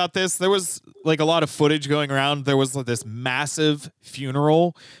talk about this, there was like a lot of footage going around. There was like, this massive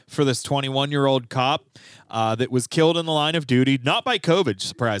funeral for this 21-year-old cop that was killed in the line of duty, not by COVID,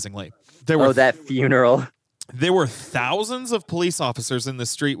 surprisingly. That funeral. There were thousands of police officers in the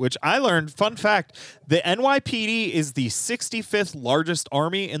street, which I learned, fun fact, the NYPD is the 65th largest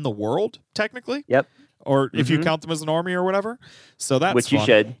army in the world, technically. Yep. Or if you count them as an army or whatever. So that's Which fun. you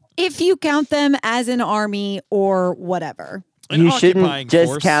should. If you count them as an army or whatever. You shouldn't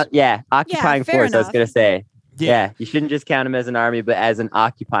just count, occupying force, I was going to say. Yeah, you shouldn't just count them as an army, but as an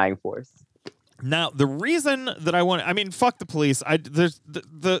occupying force. Now, the reason that I mean, fuck the police. There's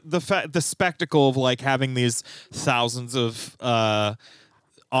the spectacle of like having these thousands of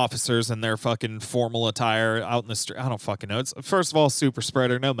officers in their fucking formal attire out in the street. I don't fucking know. It's first of all super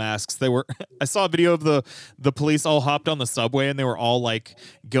spreader, no masks. I saw a video of the police all hopped on the subway and they were all like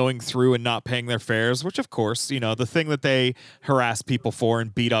going through and not paying their fares, which of course, you know, the thing that they harass people for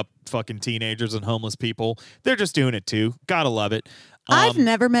and beat up fucking teenagers and homeless people. They're just doing it too. Gotta love it. I've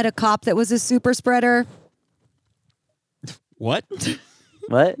never met a cop that was a super spreader. What?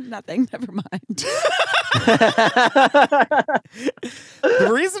 What? Nothing. Never mind. The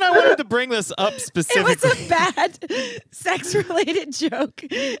reason I wanted to bring this up It specifically. was a bad sex-related joke,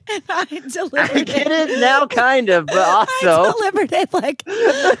 and I delivered I get it now, kind of, but also. I delivered it like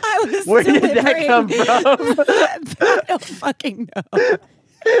I was. Where did that come from? I don't fucking know.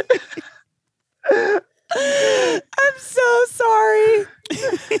 I'm so sorry.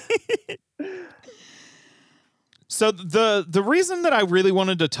 So the reason that I really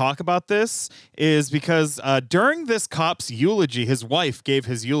wanted to talk about this is because during this cop's eulogy, his wife gave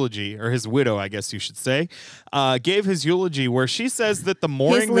his eulogy, or his widow, I guess you should say, gave his eulogy where she says that the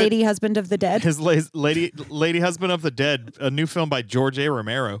morning His lady husband of the dead. his lady husband of the dead, a new film by George A.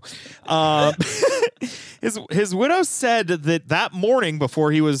 Romero. His widow said that morning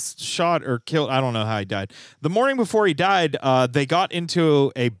before he was shot or killed, I don't know how he died. The morning before he died, they got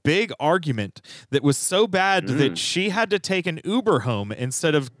into a big argument that was so bad that she had to take an Uber home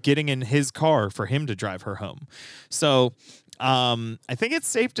instead of getting in his car for him to drive her home. So I think it's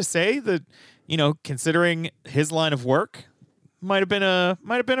safe to say that, you know, considering his line of work, might have been a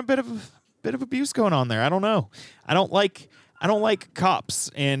bit of abuse going on there. I don't know. I don't like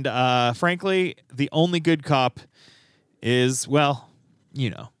cops, and frankly, the only good cop is, well, you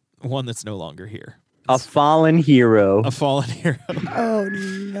know, one that's no longer here. A fallen hero. A fallen hero. Oh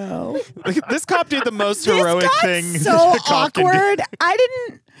no! This cop did the most heroic this got thing. So a cop can do. awkward.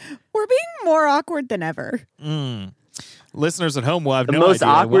 We're being more awkward than ever. Listeners at home will have The no most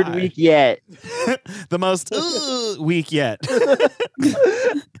idea awkward why. week yet. The most week yet.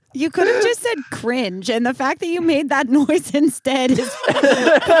 You could have just said cringe, and the fact that you made that noise instead is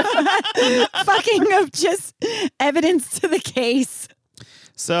fucking of just evidence to the case.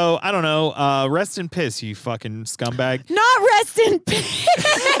 So I don't know. Rest in piss, you fucking scumbag. Not rest in peace.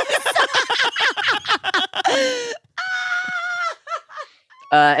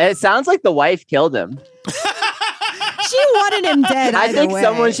 It sounds like the wife killed him. She wanted him dead. I think way.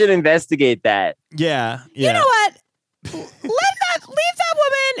 someone should investigate that. Yeah. You know what? Leave that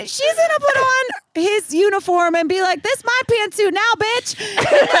woman. She's gonna put on his uniform and be like, "This my pantsuit now, bitch."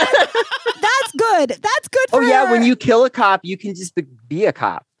 That's good. That's good for Oh yeah, her. when you kill a cop, you can just be a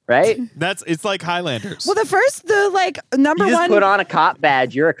cop, right? It's like Highlanders. Well, the number You just one, put on a cop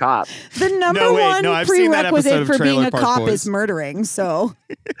badge, you're a cop. the number No, wait, one no, I've seen that episode prerequisite of for being Trailer a Park cop Boys. is murdering. So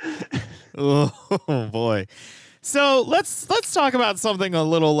Oh boy. So let's talk about something a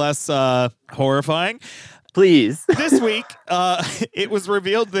little less horrifying. Please. This week, it was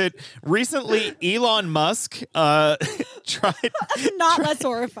revealed that recently Elon Musk tried. not less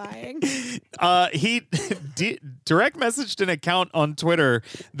horrifying. He direct messaged an account on Twitter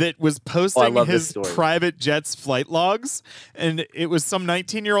that was posting love this his story. private jet's flight logs, and it was some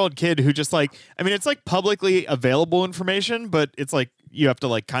 19-year-old kid who just like, I mean, it's like publicly available information, but it's like you have to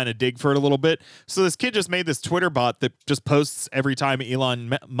like kind of dig for it a little bit. So this kid just made this Twitter bot that just posts every time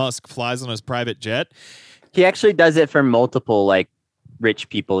Elon Musk flies on his private jet. He actually does it for multiple like rich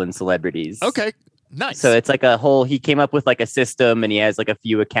people and celebrities. Okay, nice. So it's like he came up with like a system and he has like a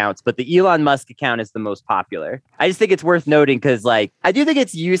few accounts, but the Elon Musk account is the most popular. I just think it's worth noting because like, I do think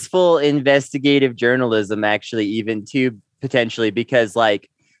it's useful investigative journalism actually, even too, potentially, because like,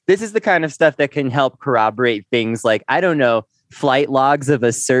 this is the kind of stuff that can help corroborate things like, I don't know, flight logs of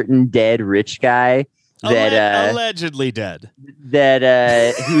a certain dead rich guy that allegedly dead.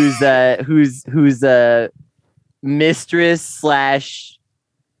 That whose mistress /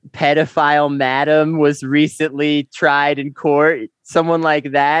 pedophile madam was recently tried in court. Someone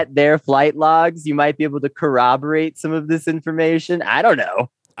like that, their flight logs, you might be able to corroborate some of this information. I don't know.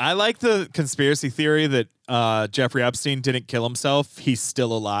 I like the conspiracy theory that Jeffrey Epstein didn't kill himself. He's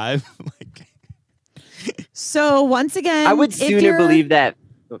still alive. So once again, I would sooner believe that.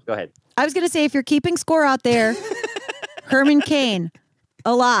 Oh, go ahead. I was going to say, if you're keeping score out there, Herman Cain,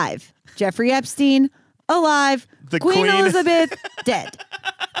 alive. Jeffrey Epstein, alive. The Queen Queen. Elizabeth, dead.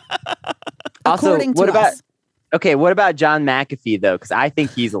 Also, According to us. what about John McAfee, though? Because I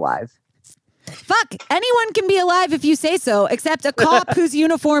think he's alive. Fuck, anyone can be alive if you say so, except a cop whose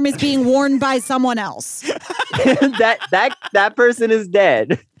uniform is being worn by someone else. that person is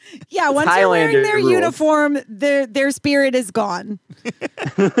dead. Yeah, once you're wearing Highlander their rules. uniform, their spirit is gone.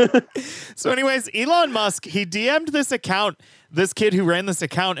 So anyways, Elon Musk, he DM'd this kid who ran this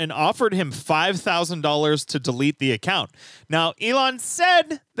account, and offered him $5,000 to delete the account. Now, Elon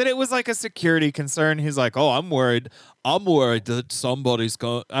said that it was like a security concern. He's like, oh, I'm worried that somebody's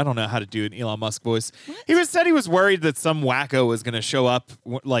going, I don't know how to do an Elon Musk voice. He said he was worried that some wacko was going to show up,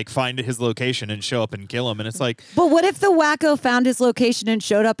 like find his location and show up and kill him. And it's like, But what if the wacko found his location and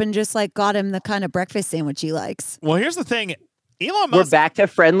showed up and just like got him the kind of breakfast sandwich he likes? well, here's the thing. Elon We're Musk, back to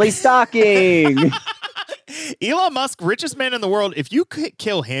friendly stalking. Elon Musk, richest man in the world. If you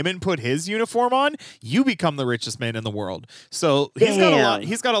kill him and put his uniform on, you become the richest man in the world. So he's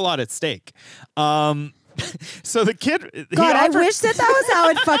got a lot at stake. So the kid, God, I wish that was how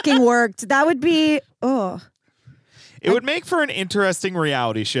it fucking worked. That would be, it would make for an interesting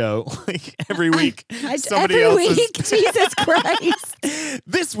reality show. Like every week, somebody every else week, Jesus Christ.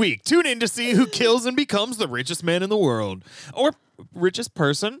 This week, tune in to see who kills and becomes the richest man in the world, or richest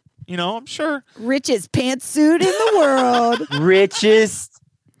person. You know, I'm sure. Richest pantsuit in the world. Richest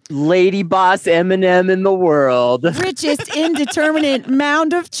lady boss M&M in the world. Richest indeterminate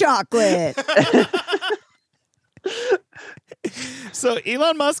mound of chocolate. So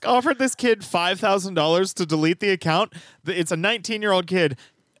Elon Musk offered this kid $5,000 to delete the account. It's a 19-year-old kid.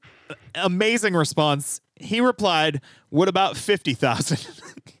 Amazing response. He replied, "What about 50,000?"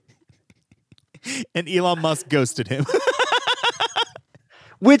 And Elon Musk ghosted him.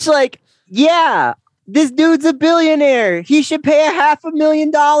 Which, like, yeah, this dude's a billionaire. He should pay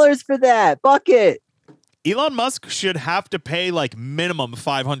 $500,000 for that. Bucket. Elon Musk should have to pay like minimum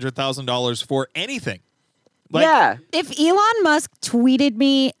 $500,000 for anything. Like, yeah. If Elon Musk tweeted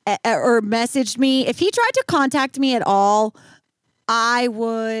me or messaged me, if he tried to contact me at all, I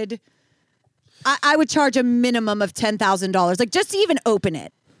would charge a minimum of $10,000, like just to even open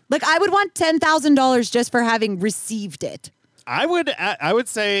it. Like I would want $10,000 just for having received it. I would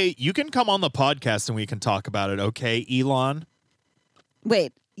say you can come on the podcast and we can talk about it. Okay, Elon.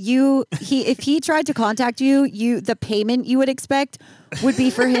 Wait, if he tried to contact you, the payment you would expect would be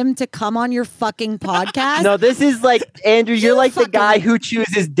for him to come on your fucking podcast? No, this is like, Andrew, you're like the guy who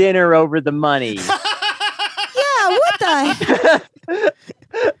chooses dinner over the money. Yeah, what the?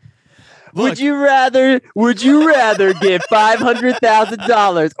 Look, would you rather give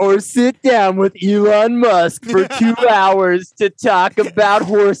 $500,000 or sit down with Elon Musk for 2 hours to talk about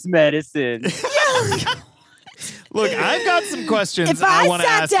horse medicine? Look, I've got some questions If I want to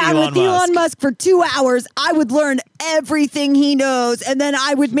sat ask down Elon with Elon Musk for 2 hours, I would learn everything he knows, and then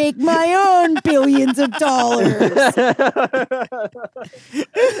I would make my own billions of dollars.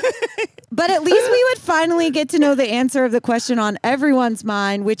 But at least we would finally get to know the answer of the question on everyone's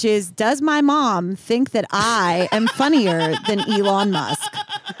mind, which is, does my mom think that I am funnier than Elon Musk?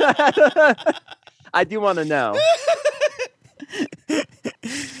 I do want to know.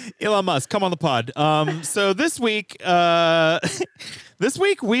 Elon Musk, come on the pod. So this week, we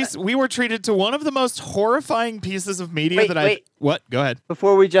were treated to one of the most horrifying pieces of media What? Go ahead.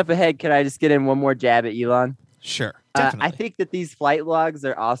 Before we jump ahead, can I just get in one more jab at Elon? Sure, definitely. I think that these flight logs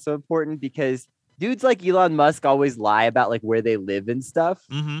are also important because dudes like Elon Musk always lie about like where they live and stuff,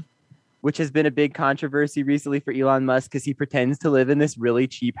 which has been a big controversy recently for Elon Musk because he pretends to live in this really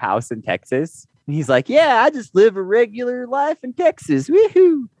cheap house in Texas. And he's like, yeah, I just live a regular life in Texas.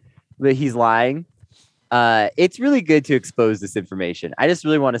 Woohoo! But he's lying. It's really good to expose this information. I just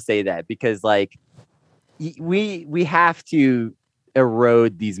really want to say that because like we have to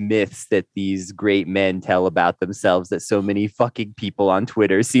erode these myths that these great men tell about themselves that so many fucking people on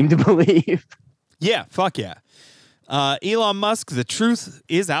Twitter seem to believe. Yeah, fuck yeah. Elon Musk, the truth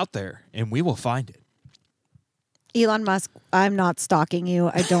is out there and we will find it. Elon Musk, I'm not stalking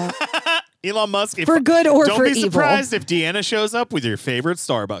you. I don't. Elon Musk, for good or for evil. Don't be surprised if Deanna shows up with your favorite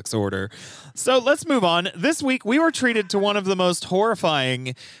Starbucks order. So let's move on. This week, we were treated to one of the most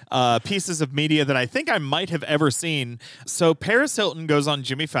horrifying pieces of media that I think I might have ever seen. So Paris Hilton goes on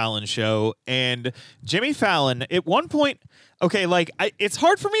Jimmy Fallon's show, and Jimmy Fallon, at one point, okay, like it's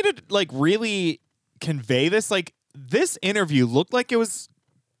hard for me to like really convey this. Like this interview looked like it was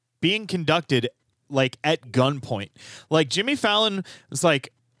being conducted like at gunpoint. Like Jimmy Fallon was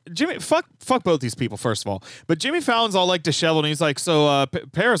like, fuck both these people, first of all. But Jimmy Fallon's all like disheveled, and he's like, so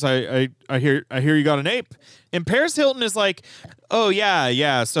Paris, I hear you got an ape. And Paris Hilton is like, oh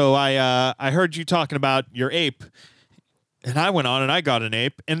yeah. So I heard you talking about your ape. And I went on and I got an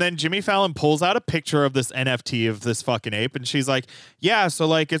ape. And then Jimmy Fallon pulls out a picture of this NFT of this fucking ape. And she's like, yeah, so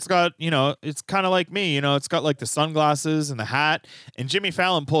like it's got, it's kind of like me, it's got like the sunglasses and the hat. And Jimmy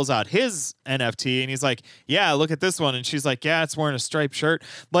Fallon pulls out his NFT and he's like, yeah, look at this one. And she's like, yeah, it's wearing a striped shirt.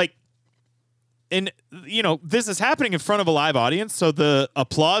 Like, and, this is happening in front of a live audience. So the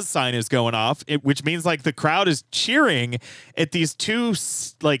applause sign is going off, which means like the crowd is cheering at these two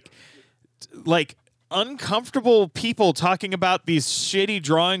like uncomfortable people talking about these shitty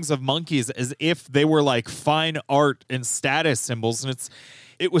drawings of monkeys as if they were like fine art and status symbols. And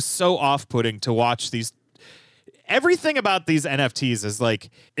it was so off-putting to watch these. Everything about these NFTs is like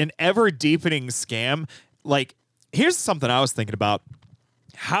an ever deepening scam. Like, here's something I was thinking about.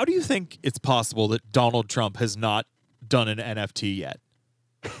 How do you think it's possible that Donald Trump has not done an NFT yet?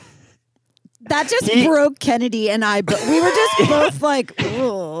 That just broke Kennedy and I, but we were just both like,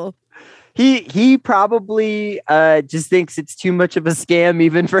 oh. He probably just thinks it's too much of a scam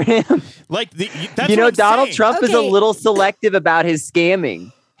even for him. Like that's Donald saying. Trump is a little selective about his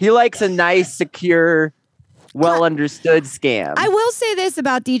scamming. He likes a nice, secure, well understood scam. I will say this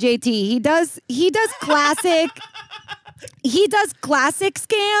about DJT. He does classic. He does classic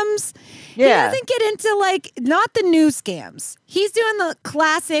scams. Yeah. He doesn't get into like not the new scams. He's doing the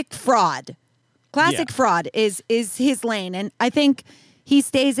classic fraud. Classic fraud is his lane, and I think he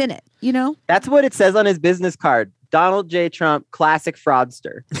stays in it. That's what it says on his business card. Donald J. Trump, classic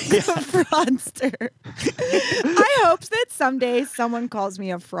fraudster. Fraudster. I hope that someday someone calls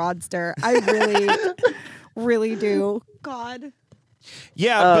me a fraudster. I really, really do. God.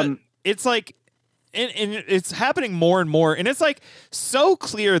 Yeah, but it's like, and it's happening more and more. And it's like so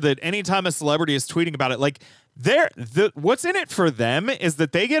clear that anytime a celebrity is tweeting about it, like what's in it for them is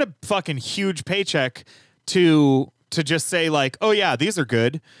that they get a fucking huge paycheck to just say like, oh yeah, these are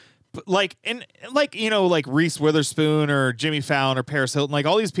good. Like, and like, like Reese Witherspoon or Jimmy Fallon or Paris Hilton, like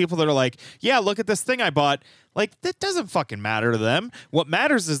all these people that are like, yeah, look at this thing I bought. Like, that doesn't fucking matter to them. What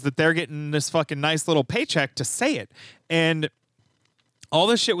matters is that they're getting this fucking nice little paycheck to say it. And all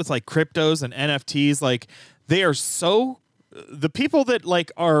this shit with like cryptos and NFTs, like they are the people that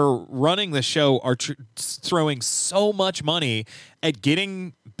like are running the show are throwing so much money at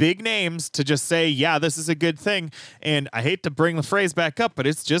getting big names to just say, yeah, this is a good thing. And I hate to bring the phrase back up, but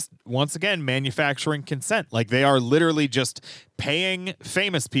it's just, once again, manufacturing consent. Like they are literally just paying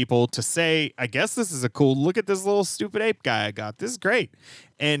famous people to say, I guess this is look at this little stupid ape guy I got. This is great.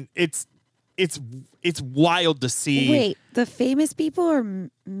 And it's wild to see. Wait, the famous people are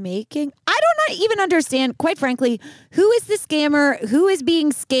making? I do not even understand, quite frankly, who is the scammer? Who is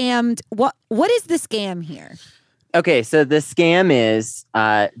being scammed? What is the scam here? Okay, so the scam is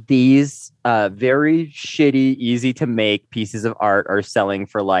these very shitty, easy to make pieces of art are selling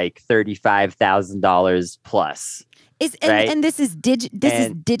for like $35,000 plus. And this is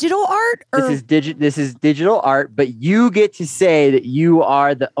digital art? Or? This is digital art, but you get to say that you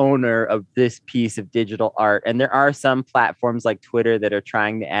are the owner of this piece of digital art. And there are some platforms like Twitter that are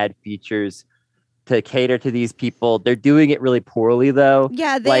trying to add features to cater to these people. They're doing it really poorly, though.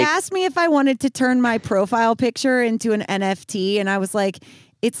 Yeah, they asked me if I wanted to turn my profile picture into an NFT, and I was like,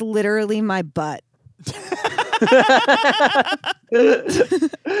 it's literally my butt.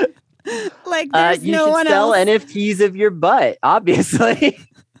 Like there's you no should one sell else. NFTs of your butt, obviously.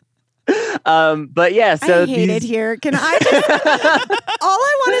 But yeah, so I hate it here. Can I just all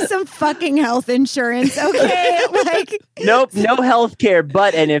I want is some fucking health insurance, okay? Like nope, no healthcare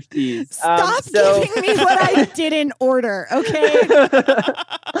but NFTs. Stop giving me what I didn't order, okay?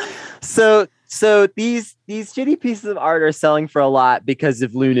 So these shitty pieces of art are selling for a lot because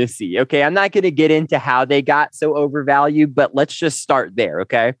of lunacy. Okay, I'm not going to get into how they got so overvalued, but let's just start there.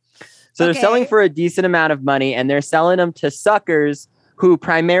 Okay, so they're selling for a decent amount of money, and they're selling them to suckers who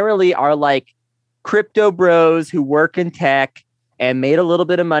primarily are like crypto bros who work in tech and made a little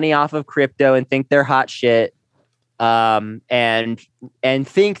bit of money off of crypto and think they're hot shit, and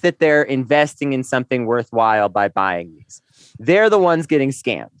think that they're investing in something worthwhile by buying these. They're the ones getting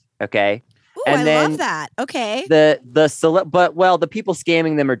scammed. Okay. Ooh, and I love that. Okay. The people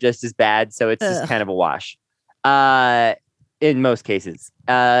scamming them are just as bad, so it's just kind of a wash. In most cases.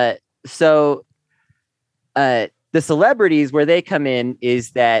 The celebrities where they come in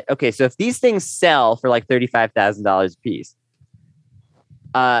is that, okay, so if these things sell for like $35,000 a piece,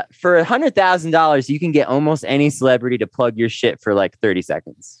 for $100,000, you can get almost any celebrity to plug your shit for like 30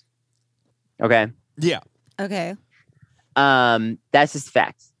 seconds. Okay. Yeah. Okay. That's just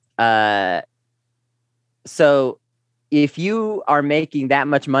facts. So if you are making that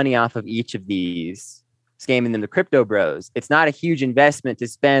much money off of each of these, scamming them, the crypto bros. It's not a huge investment to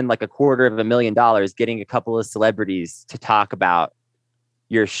spend like $250,000 getting a couple of celebrities to talk about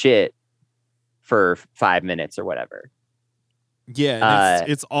your shit for 5 minutes or whatever. Yeah, and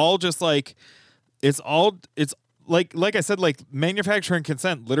it's all just like it's like I said, like manufacturing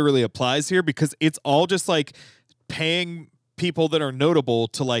consent literally applies here because it's all just like paying people that are notable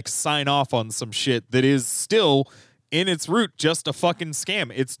to like sign off on some shit that is still in its root just a fucking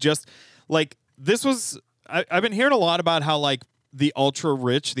scam. It's just like I've been hearing a lot about how like the ultra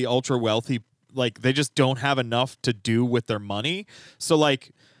rich, the ultra wealthy, like they just don't have enough to do with their money. So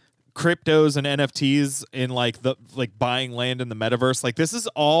like cryptos and NFTs in like buying land in the metaverse, like this is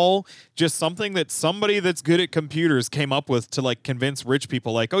all just something that somebody that's good at computers came up with to like convince rich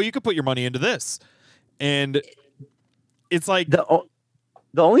people like, oh, you could put your money into this. And it's like the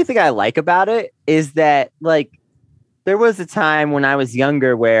only thing I like about it is that like there was a time when I was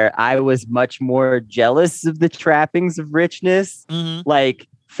younger where I was much more jealous of the trappings of richness, like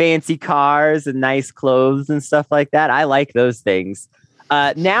fancy cars and nice clothes and stuff like that. I like those things.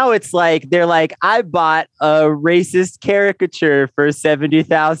 Now it's like they're like, I bought a racist caricature for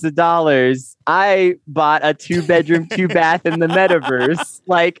 $70,000. I bought a 2-bedroom, 2-bath in the metaverse.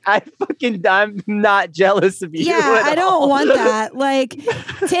 Like I'm not jealous of you. Yeah, I don't want that. Like,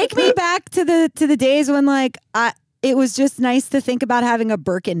 take me back to the days when like it was just nice to think about having a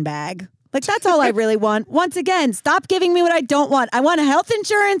Birkin bag. Like, that's all I really want. Once again, stop giving me what I don't want. I want a health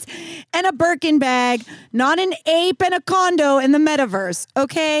insurance and a Birkin bag, not an ape and a condo in the metaverse.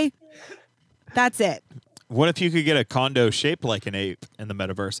 Okay? That's it. What if you could get a condo shaped like an ape in the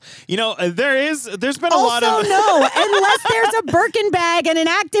metaverse? You know, there's been a lot of... Also, no, unless there's a Birkin bag and an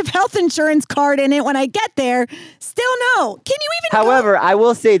active health insurance card in it when I get there. Still no. Can you even However, I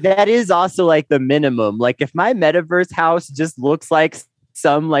will say that is also like the minimum. Like, if my metaverse house just looks like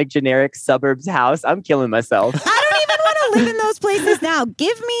some like generic suburbs house, I'm killing myself. I don't even want to live in those places now.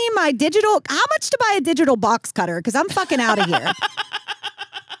 Give me my digital... How much to buy a digital box cutter? Because I'm fucking out of here.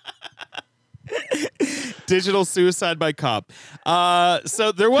 Digital suicide by cop.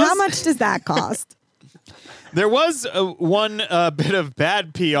 So there was... How much does that cost? There was one bit of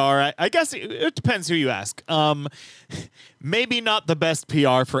bad PR. I guess it depends who you ask. Maybe not the best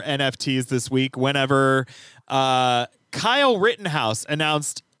PR for NFTs this week whenever Kyle Rittenhouse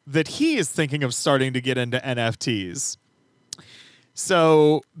announced that he is thinking of starting to get into NFTs.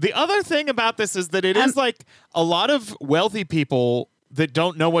 So the other thing about this is that it is like a lot of wealthy people that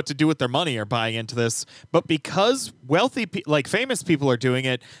don't know what to do with their money are buying into this. But because famous people are doing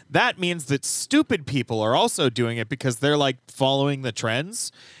it, that means that stupid people are also doing it because they're like following the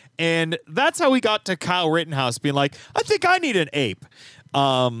trends. And that's how we got to Kyle Rittenhouse being like, I think I need an ape.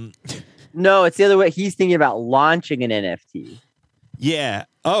 No, it's the other way. He's thinking about launching an NFT. Yeah.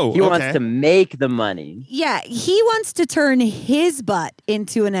 Oh, he wants to make the money. Yeah, he wants to turn his butt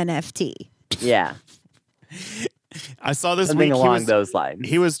into an NFT. Yeah. I saw this Something week along those lines.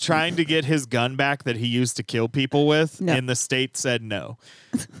 He was trying to get his gun back that he used to kill people with, and the state said no.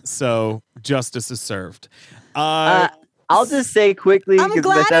 So justice is served. I'll just say quickly, because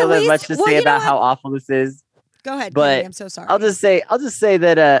I don't have much to say about how awful this is. Go ahead, but Kenny, I'm so sorry. I'll just say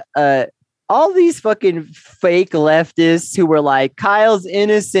that all these fucking fake leftists who were like, Kyle's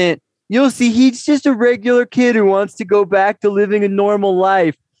innocent. You'll see, he's just a regular kid who wants to go back to living a normal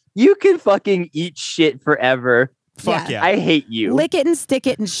life. You can fucking eat shit forever. Fuck yeah. I hate you. Lick it and stick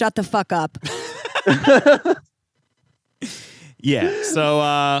it and shut the fuck up. Yeah. So,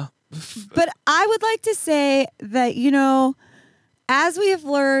 but I would like to say that, you know, as we have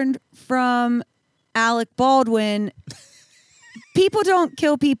learned from Alec Baldwin, people don't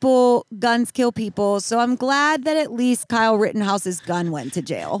kill people, guns kill people. So I'm glad that at least Kyle Rittenhouse's gun went to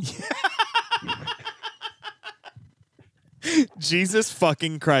jail. Jesus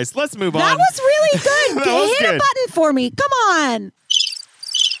fucking Christ. Let's move on. That was really good. Hit a button for me. Come on.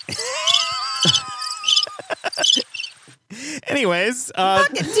 Anyways.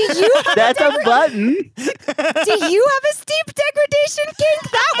 Did you have That's a button. Do you have a steep degradation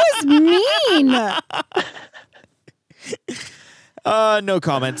kink? That was mean. No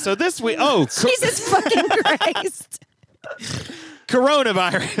comment. So this week, Jesus fucking Christ.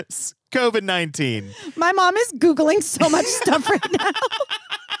 Coronavirus. COVID-19. My mom is Googling so much stuff right now.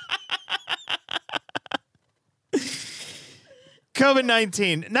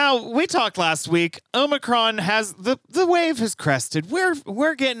 COVID-19. Now, we talked last week. Omicron has the wave has crested.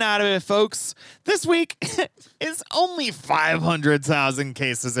 We're getting out of it, folks. This week is only 500,000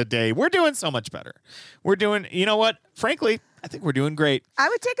 cases a day. We're doing so much better. We're doing, you know what? Frankly, I think we're doing great. I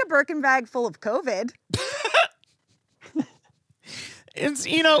would take a Birkin bag full of COVID. It's,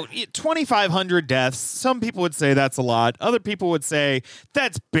 2,500 deaths. Some people would say that's a lot. Other people would say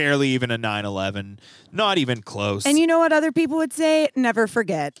that's barely even a 9/11. Not even close. And you know what other people would say? Never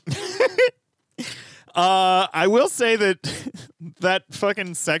forget. I will say that that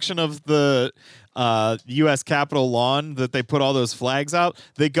fucking section of the U.S. Capitol lawn that they put all those flags out,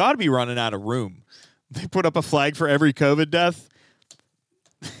 they got to be running out of room. They put up a flag for every COVID death.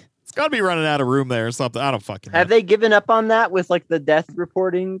 It's got to be running out of room there or something. I don't fucking know. Have they given up on that with like the death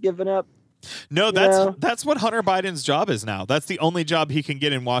reporting given up? No, that's what Hunter Biden's job is now. That's the only job he can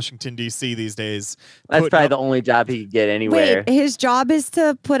get in Washington, D.C. these days. That's probably the only job he could get anywhere. Wait, his job is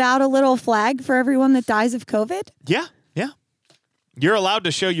to put out a little flag for everyone that dies of COVID? Yeah. You're allowed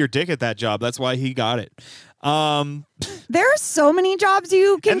to show your dick at that job. That's why he got it. There are so many jobs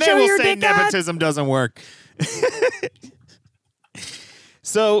you can show your dick at. And they will say nepotism doesn't work.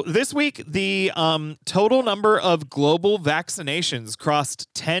 So this week, the total number of global vaccinations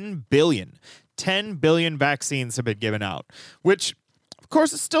crossed 10 billion. 10 billion vaccines have been given out, which, of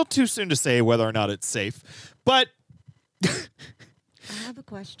course, is still too soon to say whether or not it's safe. But I have a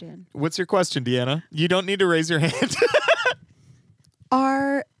question. What's your question, Deanna? You don't need to raise your hand.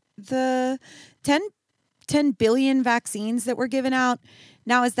 Are the 10 billion vaccines that were given out,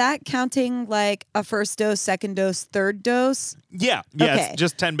 now is that counting like a first dose, second dose, third dose? Yeah, okay. It's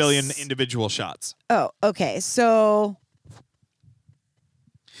just 10 billion individual shots. Oh, okay. So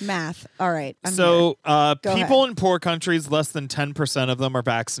math. All right. People ahead. in poor countries, less than 10% of them are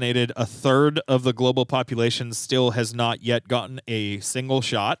vaccinated. A third of the global population still has not yet gotten a single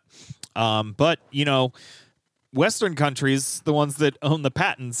shot. But, Western countries, the ones that own the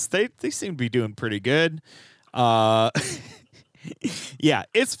patents, they seem to be doing pretty good. Yeah,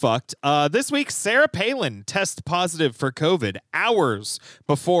 it's fucked. This week, Sarah Palin tests positive for COVID hours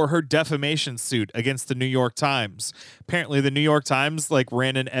before her defamation suit against the New York Times. Apparently, the New York Times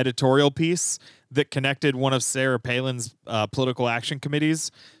ran an editorial piece that connected one of Sarah Palin's political action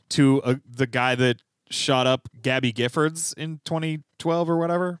committees to the guy that shot up Gabby Giffords in 2012 or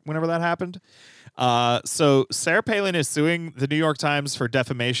whenever that happened. So Sarah Palin is suing the New York Times for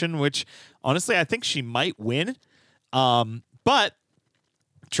defamation, which honestly I think she might win. But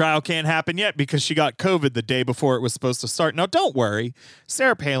trial can't happen yet because she got COVID the day before it was supposed to start. Now, don't worry.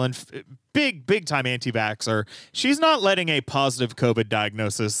 Sarah Palin, big time anti-vaxxer. She's not letting a positive COVID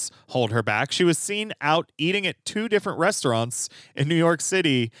diagnosis hold her back. She was seen out eating at 2 different restaurants in New York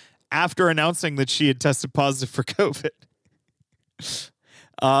City after announcing that she had tested positive for COVID.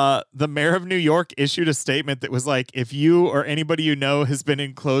 The mayor of New York issued a statement that was like, if you or anybody you know has been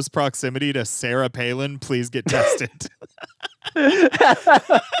in close proximity to Sarah Palin, please get tested.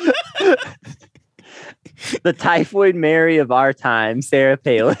 The typhoid Mary of our time, Sarah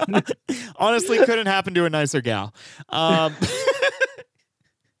Palin. Honestly, couldn't happen to a nicer gal.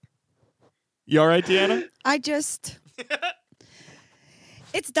 You all right, Deanna?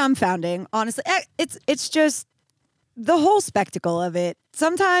 It's dumbfounding, honestly. It's just the whole spectacle of it.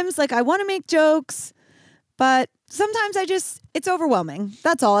 Sometimes, I want to make jokes, but sometimes it's overwhelming.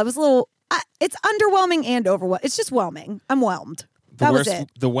 That's all. It's underwhelming and overwhelming. It's just whelming. I'm whelmed. That was it.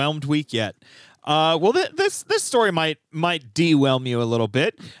 The whelmed week yet. Well, this story might de-whelm you a little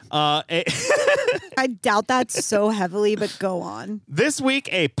bit. I doubt that so heavily, but go on. This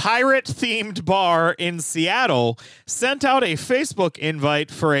week, a pirate-themed bar in Seattle sent out a Facebook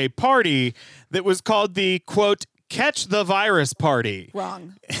invite for a party that was called the, quote, Catch the Virus Party.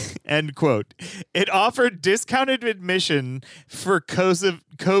 Wrong. End quote. It offered discounted admission for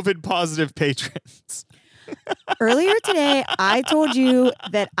COVID-positive patrons. Earlier today, I told you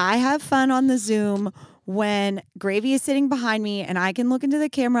that I have fun on the Zoom when Gravy is sitting behind me and I can look into the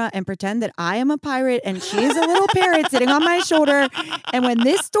camera and pretend that I am a pirate and she is a little parrot sitting on my shoulder. And when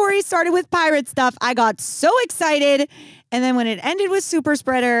this story started with pirate stuff, I got so excited. And then when it ended with Super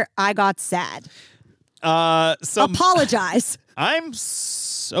Spreader, I got sad. Apologize. I'm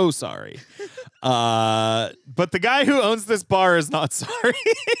so sorry. But the guy who owns this bar is not sorry.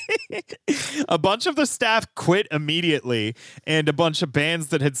 A bunch of the staff quit immediately, and a bunch of bands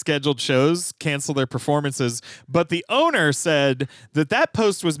that had scheduled shows canceled their performances. But the owner said that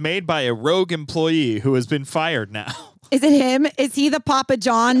post was made by a rogue employee who has been fired now. Is it him? Is he the Papa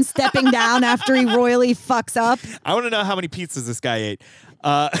John stepping down after he royally fucks up? I want to know how many pizzas this guy ate.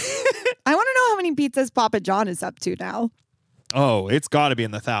 I want to know how many pizzas Papa John is up to now. Oh, it's got to be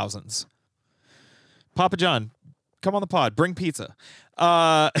in the thousands. Papa John, come on the pod. Bring pizza.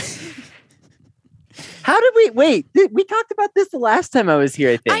 How did we... Wait, we talked about this the last time I was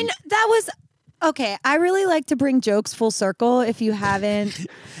here, I think. That was Okay, I really like to bring jokes full circle if you haven't.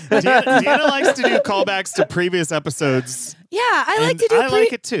 Deanna likes to do callbacks to previous episodes. Yeah, I like and to do I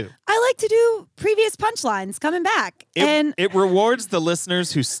like it too. I like to do previous punchlines coming back. It rewards the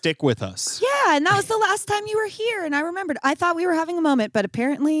listeners who stick with us. Yeah, and that was the last time you were here, and I remembered. I thought we were having a moment, but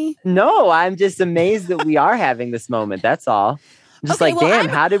apparently... No, I'm just amazed that we are having this moment. That's all. Just Okay, like, well, damn,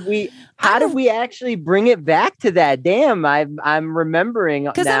 how did we actually bring it back to that? Damn, I'm remembering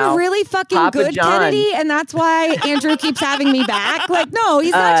now. Because I'm really fucking Papa good, John. Kennedy, and that's why Andrew keeps having me back. Like, no,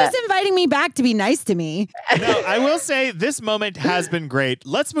 he's not just inviting me back to be nice to me. No, I will say this moment has been great.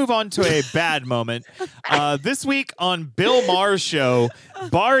 Let's move on to a bad moment. This week on Bill Maher's show,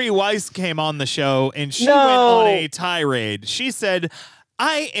 Bari Weiss came on the show, and she went on a tirade. She said,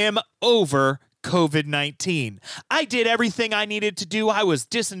 I am over COVID-19. I did everything I needed to do. I was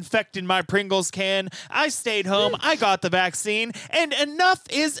disinfecting my Pringles can. I stayed home. I got the vaccine. And enough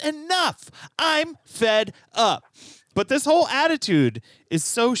is enough. I'm fed up. But this whole attitude is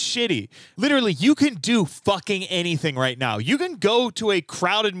so shitty. Literally, you can do fucking anything right now. You can go to a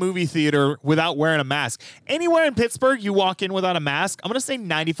crowded movie theater without wearing a mask. Anywhere in Pittsburgh, you walk in without a mask, I'm going to say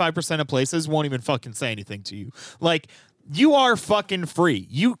 95% of places won't even fucking say anything to you. Like, you are fucking free.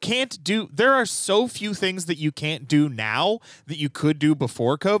 There are so few things that you can't do now that you could do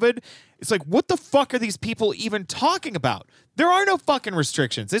before COVID. It's like, what the fuck are these people even talking about? There are no fucking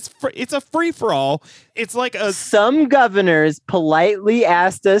restrictions. It's a free-for-all. It's like Some governors politely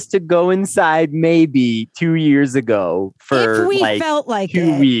asked us to go inside maybe 2 years ago for if we felt like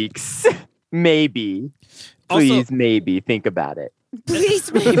 2 weeks. Maybe. Please, Also, maybe think about it.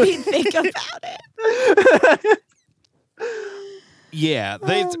 Please maybe think about it. Yeah,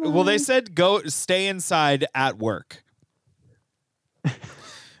 they said go stay inside at work.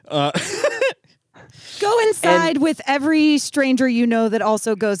 Go inside with every stranger you know that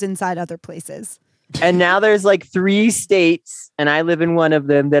also goes inside other places. And now there's like 3 states, and I live in one of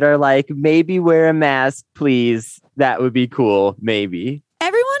them, that are like, maybe wear a mask, please. That would be cool. Maybe.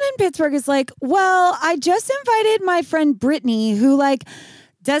 Everyone in Pittsburgh is like, well, I just invited my friend Brittany, who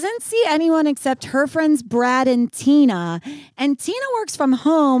doesn't see anyone except her friends Brad and Tina. And Tina works from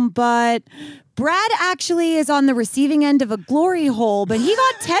home, but Brad actually is on the receiving end of a glory hole, but he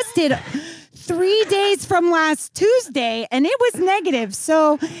got tested 3 days from last Tuesday, and it was negative.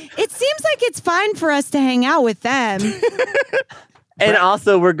 So it seems like it's fine for us to hang out with them. And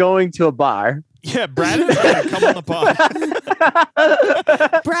also, we're going to a bar. Yeah, Brad is going to come on the pod.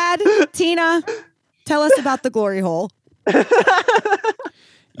 Brad, Tina, tell us about the glory hole.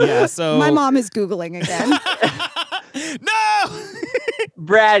 Yeah, so my mom is Googling again. No!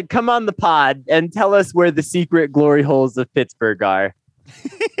 Brad, come on the pod and tell us where the secret glory holes of Pittsburgh are.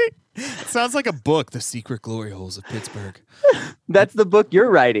 Sounds like a book, The Secret Glory Holes of Pittsburgh. That's the book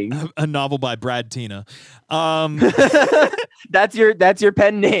you're writing. A novel by Brad Tina. That's your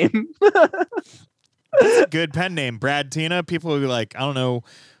pen name. That's a good pen name, Brad Tina. People will be like, I don't know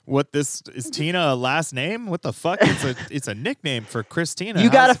what this is. Tina a last name? What the fuck? It's a nickname for Christina. You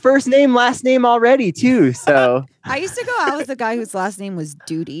got a first name, last name already too. So I used to go out with a guy whose last name was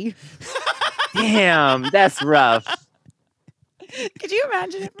Duty. damn, that's rough. Could you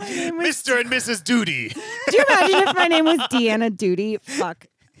imagine if my name was Mr. and Mrs. Duty. Could you imagine if my name was Deanna Duty? Fuck.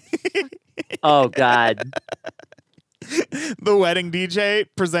 Oh God. The wedding DJ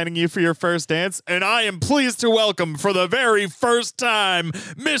presenting you for your first dance, and I am pleased to welcome for the very first time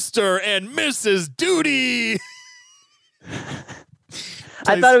Mr. and Mrs. Duty.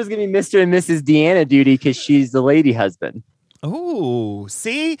 I thought it was gonna be Mr. and Mrs. Deanna Duty because she's the lady husband. Oh,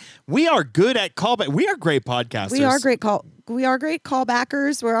 see, we are good at callback. We are great podcasters. We are great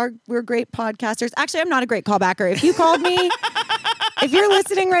callbackers. We're great podcasters. Actually, I'm not a great callbacker. If you called me, if you're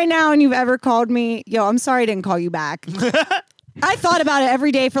listening right now and you've ever called me, I'm sorry I didn't call you back. I thought about it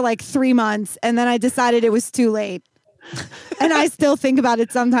every day for 3 months, and then I decided it was too late. And I still think about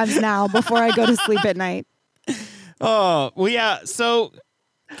it sometimes now before I go to sleep at night. Oh, well, yeah. So,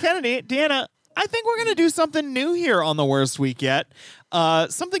 Kennedy, Deanna, I think we're going to do something new here on The Worst Week Yet.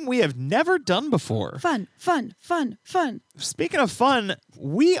 Something we have never done before. Fun. Speaking of fun,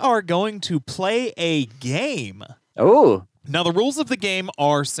 we are going to play a game. Oh. Now, the rules of the game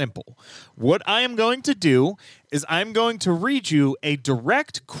are simple. What I am going to do is I'm going to read you a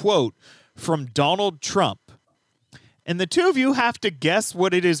direct quote from Donald Trump. And the two of you have to guess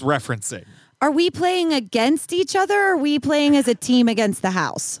what it is referencing. Are we playing against each other, or are we playing as a team against the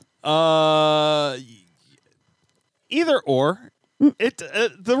house? Either or.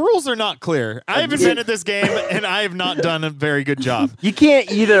 The rules are not clear. I have invented this game, and I have not done a very good job. You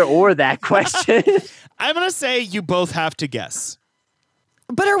can't either or that question. I'm going to say you both have to guess.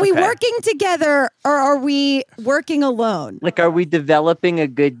 But are we Okay. working together or are we working alone? Like, are we developing a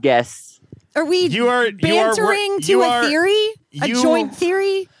good guess? Are we bantering to a theory? A joint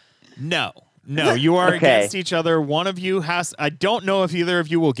theory? No, you are Okay. against each other. One of you has. I don't know if either of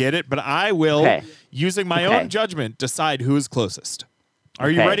you will get it, but I will, Okay. using my Okay. own judgment, decide who is closest. Are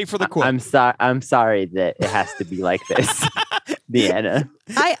you Okay. ready for the quote? I'm sorry that it has to be like this, Deanna.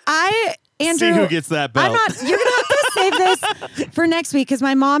 Andrew, See who gets that belt. I'm not. You're gonna have to save this for next week because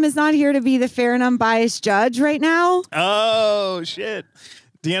my mom is not here to be the fair and unbiased judge right now. Oh shit,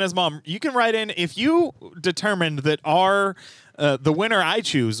 Deanna's mom. You can write in if you determined that our the winner I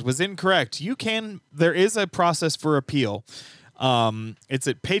choose was incorrect. You can. There is a process for appeal. It's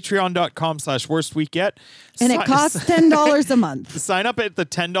at patreon.com/worstweekyet. And it costs $10 a month. Sign up at the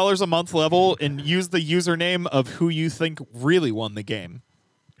 $10 a month level and use the username of who you think really won the game.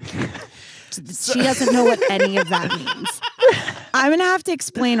 She doesn't know what any of that means. I'm going to have to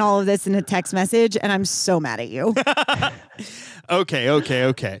explain all of this in a text message, and I'm so mad at you.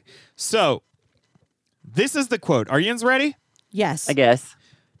 Okay. So, this is the quote. Are yins ready? Yes. I guess.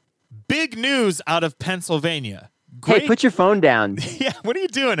 Big news out of Pennsylvania. Hey, put your phone down. Yeah, what are you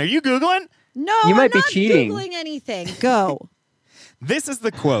doing? Are you Googling? No, You might I'm be not cheating. Googling anything. Go. This is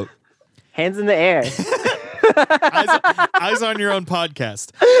the quote. Hands in the air. Eyes on your own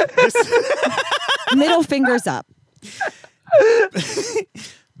podcast. Middle fingers up.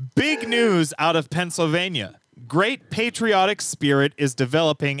 Big news out of Pennsylvania. Great patriotic spirit is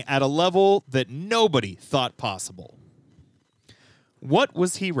developing at a level that nobody thought possible. What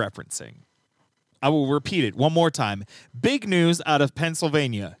was he referencing? I will repeat it one more time. Big news out of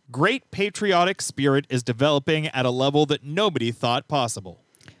Pennsylvania. Great patriotic spirit is developing at a level that nobody thought possible.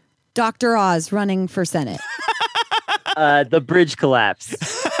 Dr. Oz running for Senate. The bridge collapse.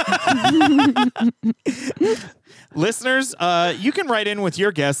 Listeners, you can write in with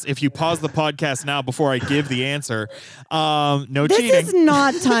your guess if you pause the podcast now before I give the answer. No cheating. This is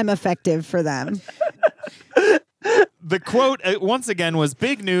not time effective for them. The quote, once again, was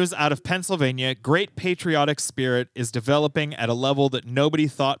big news out of Pennsylvania. Great patriotic spirit is developing at a level that nobody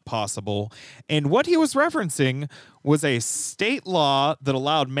thought possible. And what he was referencing was a state law that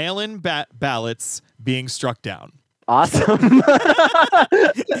allowed mail-in ballots being struck down. Awesome.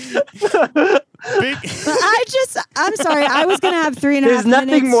 Big, I'm sorry. I was going to have 3.5 minutes. There's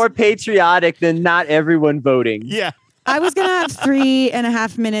nothing more patriotic than not everyone voting. yeah. I was going to have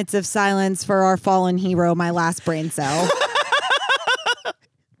 3.5 minutes of silence for our fallen hero, my last brain cell.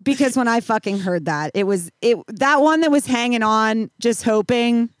 Because when I fucking heard that, that one that was hanging on, just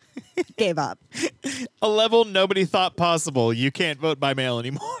hoping, gave up. A level nobody thought possible. You can't vote by mail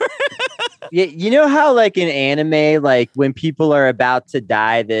anymore. Yeah, you know how like in anime, like when people are about to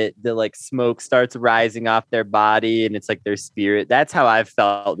die, the like smoke starts rising off their body and it's like their spirit. That's how I've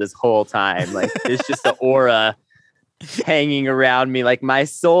felt this whole time. Like there's just an aura hanging around me. Like my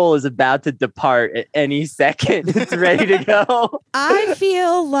soul is about to depart at any second. It's ready to go. I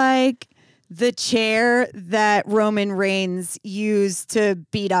feel like the chair that Roman Reigns used to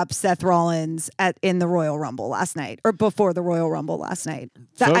beat up Seth Rollins in the Royal Rumble last night, or before the Royal Rumble last night.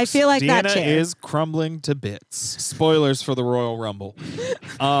 I Folks, feel like Deanna that chair is crumbling to bits. Spoilers for the Royal Rumble,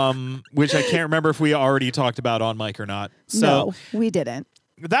 which I can't remember if we already talked about on mic or not. So no, we didn't.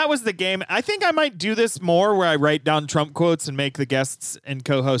 that was the game. I think I might do this more where I write down Trump quotes and make the guests and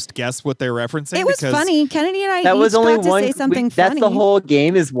co-host guess what they're referencing. It was because, funny. Kennedy and I That was each only got to one. say something That's funny. the whole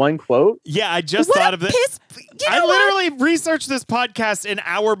game is one quote. Yeah, I just What thought a of it. You know I what? literally researched this podcast an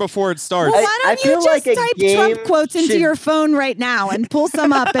hour before it starts. Well, why I don't you feel just like a type game Trump quotes into should- your phone right now and pull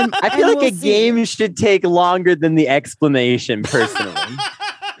some up? And I feel and like we'll a see. game should take longer than the explanation, personally.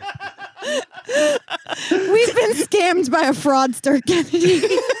 We've been scammed by a fraudster, Kennedy.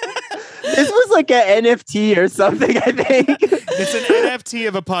 This was like an NFT or something, I think. It's an NFT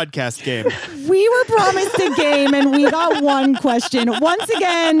of a podcast game. We were promised a game and we got one question. Once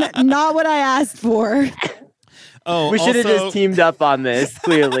again, not what I asked for. Oh, We should have also- just teamed up on this,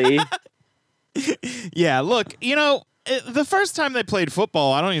 clearly. Yeah, look, the first time they played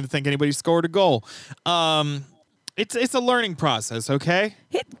football, I don't even think anybody scored a goal. It's a learning process, okay?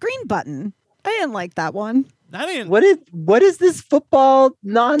 Hit green button. I didn't like that one. I didn't. What is this football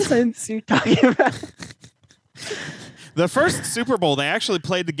nonsense you're talking about? The first Super Bowl, they actually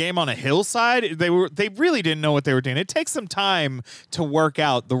played the game on a hillside. They really didn't know what they were doing. It takes some time to work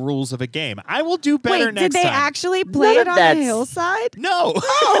out the rules of a game. I will do better Wait, next did they time. actually play None it of on a that's- hillside? No.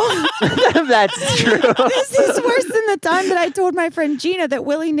 That's true. This is worse than the time that I told my friend Gina that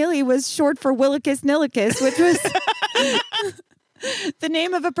willy-nilly was short for Willicus Nillicus, which was the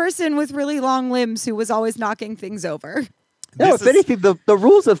name of a person with really long limbs who was always knocking things over. No, if anything, the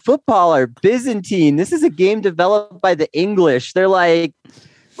rules of football are Byzantine. This is a game developed by the English. They're like,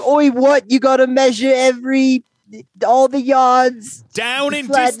 oi, what? You got to measure all the yards. Down in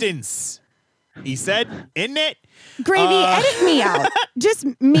distance, he said, isn't it? Gravy, edit me out. Just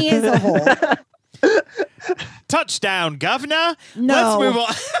me as a whole. Touchdown, governor. No. Let's move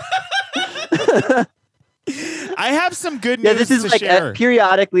on. I have some good news this is to like share.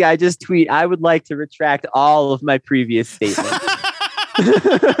 Periodically, I just tweet, I would like to retract all of my previous statements.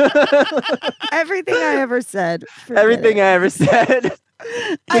 Everything I ever said. Everything I ever said.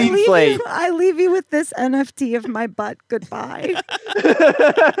 Clean slate. I leave you with this NFT of my butt. Goodbye. That's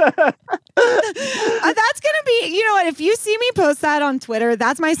going to be, you know what? If you see me post that on Twitter,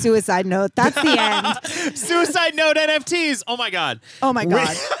 that's my suicide note. That's the end. Suicide note NFTs. Oh my God. Oh my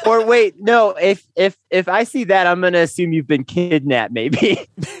God. Or wait, no, if I see that, I'm going to assume you've been kidnapped, maybe.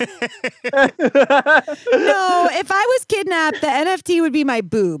 No, if I was kidnapped, the NFT would be my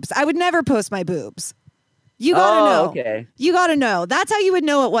boobs. I would never post my boobs. You gotta know. Okay. You gotta know. That's how you would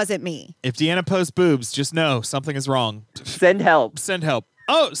know it wasn't me. If Deanna posts boobs, just know something is wrong. Send help. Send help.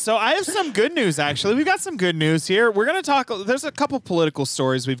 Oh, so I have some good news, actually. We've got some good news here. We're going to talk. There's a couple political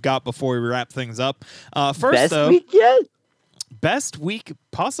stories we've got before we wrap things up. First, Best though. week yet? Best week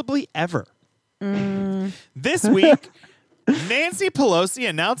possibly ever. This week, Nancy Pelosi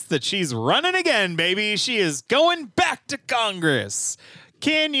announced that she's running again, baby. She is going back to Congress.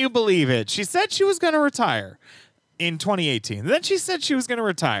 Can you believe it? She said she was going to retire in 2018. Then she said she was going to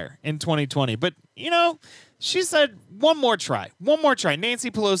retire in 2020. But, you know, she said one more try. One more try. Nancy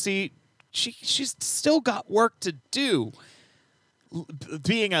Pelosi, she's still got work to do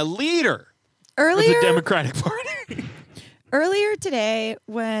being a leader of the Democratic Party. Earlier today,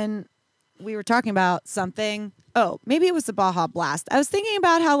 when we were talking about something, maybe it was the Baja Blast. I was thinking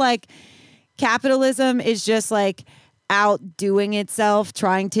about how, like, capitalism is just, like, outdoing itself,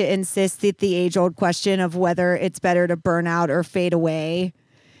 trying to insist that the age-old question of whether it's better to burn out or fade away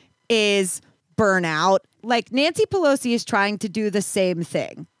is burn out. Like, Nancy Pelosi is trying to do the same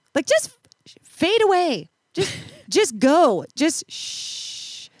thing. Like, just fade away. Just go. Just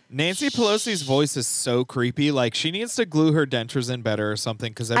shh. Nancy Pelosi's voice is so creepy. Like, she needs to glue her dentures in better or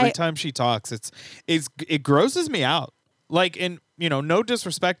something, because every time she talks, it grosses me out. Like, and you know, no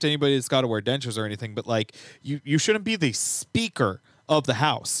disrespect to anybody that's got to wear dentures or anything, but like, you shouldn't be the speaker of the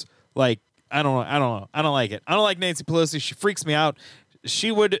House. Like, I don't know. I don't like it. I don't like Nancy Pelosi. She freaks me out.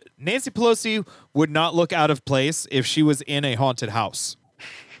 Nancy Pelosi would not look out of place if she was in a haunted house.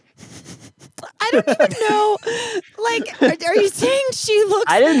 I don't even know. Like, are you saying she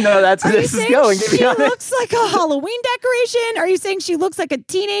looks? I didn't know that's where this is going. She looks like a Halloween decoration. Are you saying she looks like a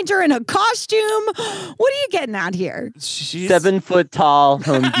teenager in a costume? What are you getting at here? She's 7 foot tall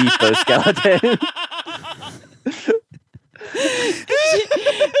Home Depot skeleton.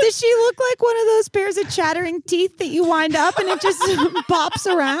 Does she look like one of those pairs of chattering teeth that you wind up and it just pops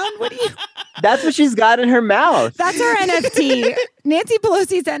around? What do you? That's what she's got in her mouth. That's her NFT. Nancy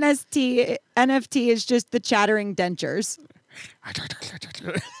Pelosi's NFT is just the chattering dentures.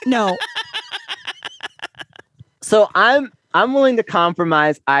 No. So I'm willing to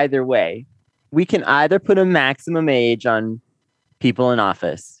compromise either way. We can either put a maximum age on people in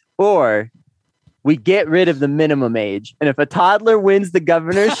office, or we get rid of the minimum age. And if a toddler wins the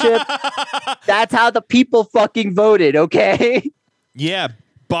governorship, that's how the people fucking voted, okay? Yeah,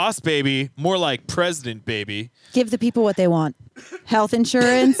 boss baby. More like president baby. Give the people what they want. Health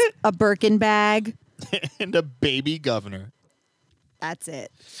insurance, a Birkin bag. And a baby governor. That's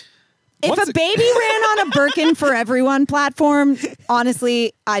it. If a baby ran on a Birkin for Everyone platform,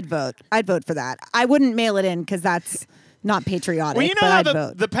 honestly, I'd vote. I'd vote for that. I wouldn't mail it in because that's not patriotic. Well, you know but how I'd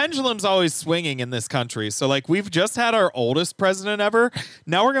vote. the pendulum's always swinging in this country. So, like, we've just had our oldest president ever.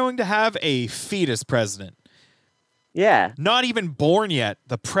 Now we're going to have a fetus president. Yeah. Not even born yet.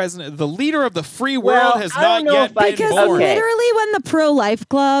 The president, the leader of the free world has not yet been because born. literally when the pro-life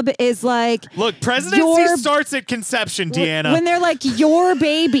club is like, look, presidency starts at conception, Deanna. When they're like, your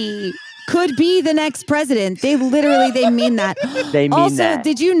baby could be the next president. They mean that. They mean also, that.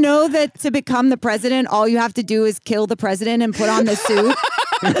 did you know that to become the president, all you have to do is kill the president and put on the suit?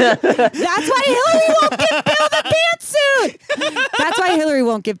 That's why Hillary won't give Bill the pantsuit. That's why Hillary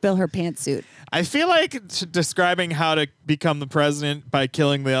won't give Bill her pantsuit. I feel like describing how to become the president by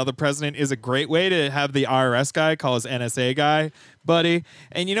killing the other president is a great way to have the IRS guy call his NSA guy buddy.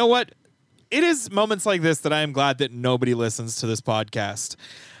 And you know what? It is moments like this that I am glad that nobody listens to this podcast.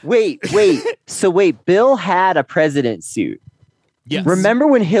 Wait. So Bill had a president suit. Yes. Remember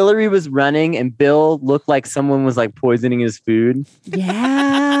when Hillary was running and Bill looked like someone was like poisoning his food?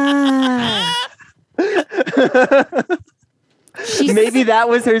 Yeah. Maybe that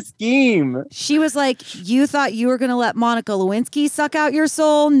was her scheme. She was like, you thought you were going to let Monica Lewinsky suck out your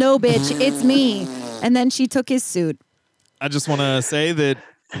soul? No, bitch, it's me. And then she took his suit. I just want to say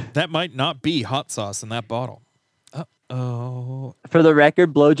that might not be hot sauce in that bottle. Uh-oh. For the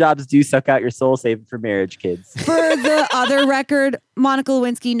record, blowjobs do suck out your soul. Save it for marriage, kids. For the other record, Monica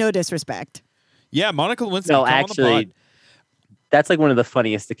Lewinsky, no disrespect. Yeah, Monica Lewinsky. No, come on the actually, pod. that's like one of the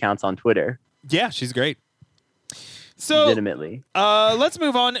funniest accounts on Twitter. Yeah, she's great. So, Legitimately. let's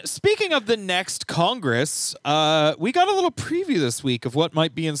move on. Speaking of the next Congress, we got a little preview this week of what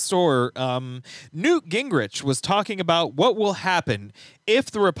might be in store. Newt Gingrich was talking about what will happen if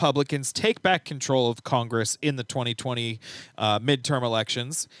the Republicans take back control of Congress in the 2020 midterm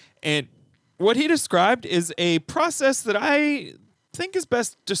elections. And what he described is a process that I think is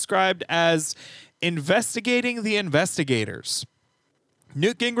best described as investigating the investigators.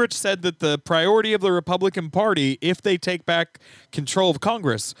 Newt Gingrich said that the priority of the Republican Party, if they take back control of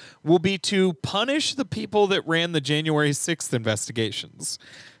Congress, will be to punish the people that ran the January 6th investigations.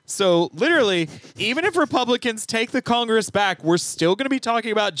 So literally, even if Republicans take the Congress back, we're still going to be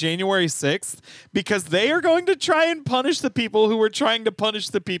talking about January 6th because they are going to try and punish the people who were trying to punish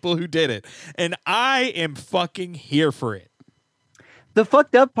the people who did it. And I am fucking here for it. The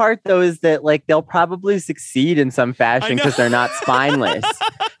fucked up part, though, is that like they'll probably succeed in some fashion because they're not spineless.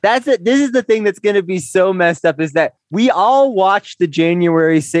 That's it. This is the thing that's going to be so messed up is that we all watched the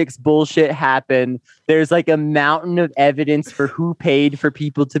January 6th bullshit happen. There's like a mountain of evidence for who paid for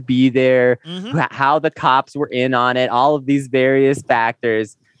people to be there, how the cops were in on it, all of these various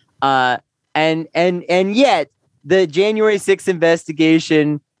factors. And yet the January 6th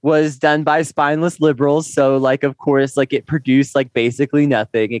investigation was done by spineless liberals. So like, of course, like it produced like basically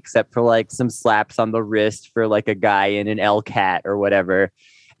nothing except for like some slaps on the wrist for like a guy in an L-cat or whatever.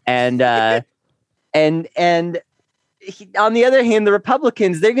 And, and on the other hand, the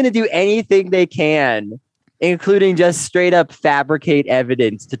Republicans, they're going to do anything they can, including just straight up fabricate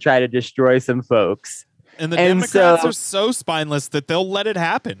evidence to try to destroy some folks. And the Democrats are so spineless that they'll let it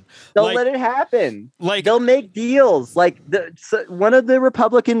happen. They'll let it happen. Like they'll make deals. Like one of the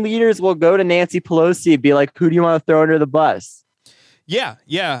Republican leaders will go to Nancy Pelosi and be like, "Who do you want to throw under the bus?" Yeah,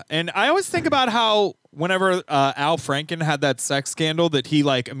 yeah. And I always think about how whenever Al Franken had that sex scandal that he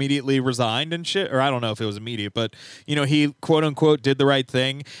like immediately resigned and shit, or I don't know if it was immediate, but you know, he quote unquote did the right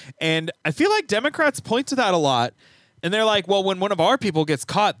thing. And I feel like Democrats point to that a lot. And they're like, well, when one of our people gets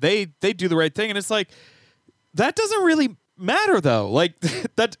caught, they do the right thing. And it's like, that doesn't really matter, though. Like,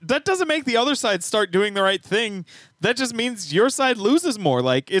 that doesn't make the other side start doing the right thing. That just means your side loses more.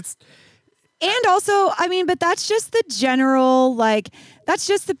 Like, it's... And also, I mean, but that's just the general, like, that's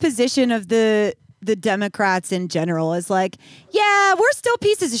just the position of the Democrats in general is like, yeah, we're still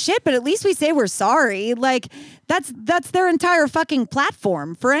pieces of shit, but at least we say we're sorry. Like, that's their entire fucking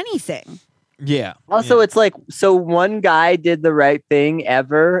platform for anything. Yeah. Also, It's like, so one guy did the right thing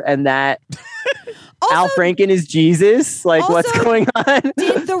ever, and that... Also, Al Franken is Jesus? Like, what's going on?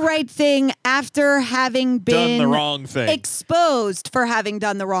 Did the right thing after having been done the wrong thing. Exposed for having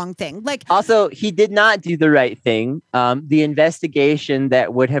done the wrong thing. Like, also, he did not do the right thing. The investigation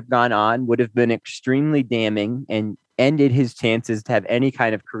that would have gone on would have been extremely damning and ended his chances to have any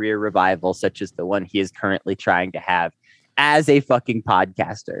kind of career revival, such as the one he is currently trying to have as a fucking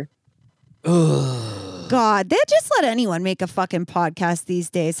podcaster. God, they just let anyone make a fucking podcast these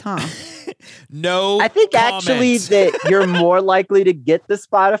days, huh? No, I think comment. actually that you're more likely to get the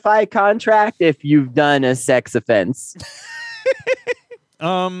Spotify contract if you've done a sex offense.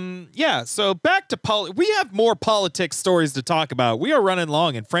 Yeah, so back to we have more politics stories to talk about. We are running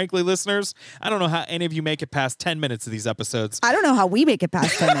long, and frankly, listeners, I don't know how any of you make it past 10 minutes of these episodes. I don't know how we make it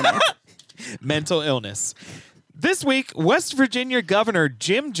past 10 minutes. Mental illness. This week, West Virginia Governor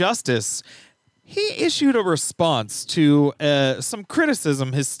Jim Justice, he issued a response to some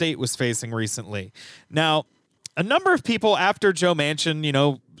criticism his state was facing recently. Now, a number of people after Joe Manchin, you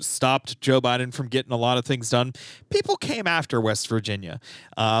know, stopped Joe Biden from getting a lot of things done, people came after West Virginia.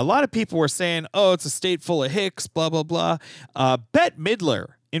 A lot of people were saying, oh, it's a state full of hicks, blah, blah, blah. Bette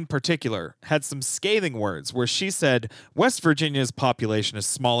Midler, in particular, had some scathing words where she said West Virginia's population is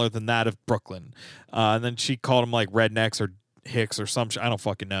smaller than that of Brooklyn. And then she called them like rednecks or hicks or some shit. I don't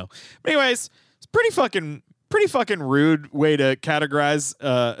fucking know. But anyways, it's pretty fucking rude way to categorize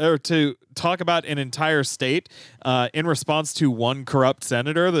or to talk about an entire state in response to one corrupt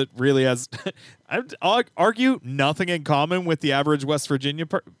senator that really has, I'll argue, nothing in common with the average West Virginia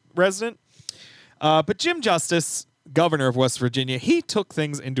resident. But Jim Justice, governor of West Virginia, he took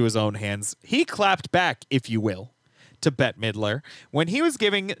things into his own hands. He clapped back, if you will, to Bette Midler when he was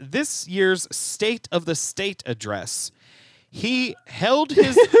giving this year's State of the State address. He held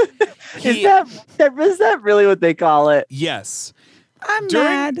his. Is that really what they call it? Yes. I'm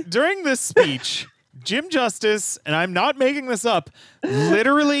mad. During this speech, Jim Justice, and I'm not making this up,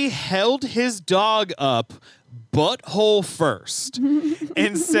 literally held his dog up butthole first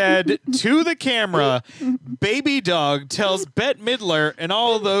and said to the camera, "Baby dog tells Bette Midler and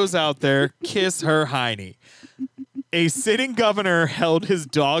all of those out there, kiss her hiney." A sitting governor held his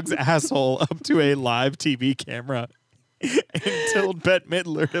dog's asshole up to a live TV camera and told Bette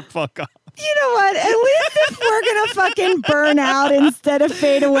Midler to fuck off. You know what? At least if we're going to fucking burn out instead of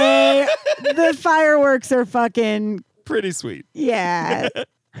fade away, the fireworks are fucking... Pretty sweet. Yeah.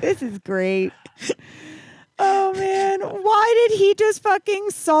 This is great. Oh, man. Why did he just fucking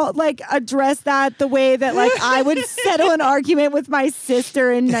address that the way that, I would settle an argument with my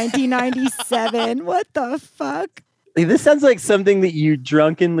sister in 1997? What the fuck? This sounds like something that you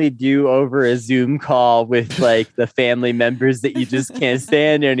drunkenly do over a Zoom call with the family members that you just can't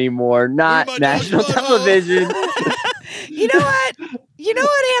stand anymore, not national television. You know what?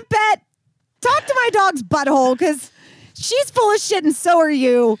 Aunt Bet? Talk to my dog's butthole because she's full of shit and so are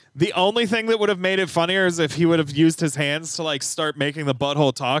you. The only thing that would have made it funnier is if he would have used his hands to start making the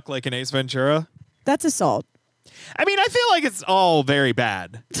butthole talk like in Ace Ventura. That's assault. I mean, I feel like it's all very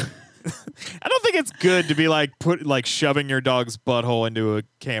bad. I don't think it's good to be shoving your dog's butthole into a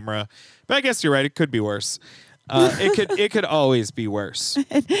camera, but I guess you're right. It could be worse. It could always be worse.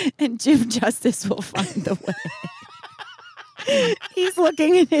 And Jim Justice will find the way. He's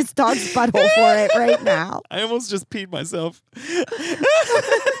looking in his dog's butthole for it right now. I almost just peed myself.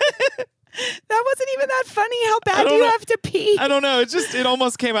 That wasn't even that funny. How bad do you have to pee? I don't know. It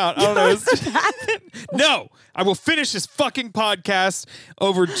almost came out. I don't know. No, I will finish this fucking podcast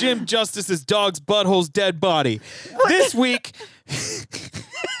over Jim Justice's dog's butthole's dead body. What? This week.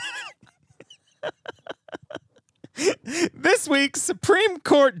 This week, Supreme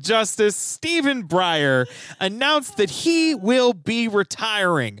Court Justice Stephen Breyer announced that he will be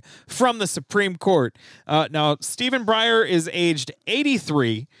retiring from the Supreme Court. Now, Stephen Breyer is aged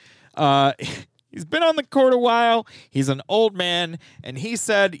 83. He's been on the court a while. He's an old man, and he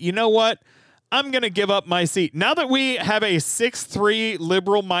said, "You know what? I'm going to give up my seat." Now that we have a 6-3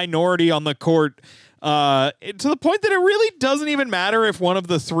 liberal minority on the court, to the point that it really doesn't even matter if one of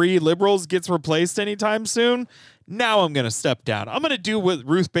the 3 liberals gets replaced anytime soon, now I'm going to step down. I'm going to do what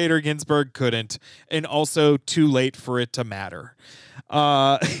Ruth Bader Ginsburg couldn't, and also too late for it to matter.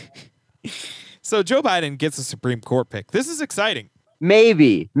 So Joe Biden gets a Supreme Court pick. This is exciting.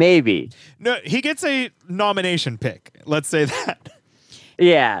 Maybe. No, he gets a nomination pick. Let's say that.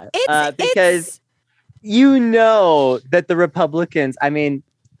 Yeah, because you know that the Republicans, I mean,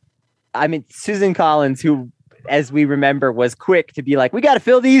 Susan Collins, who, as we remember, was quick to be like, we got to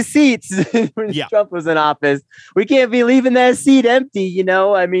fill these seats when Trump was in office. We can't be leaving that seat empty, you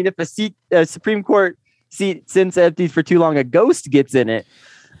know? I mean, if a Supreme Court seat sits empty for too long, a ghost gets in it.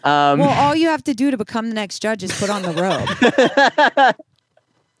 Well, all you have to do to become the next judge is put on the robe.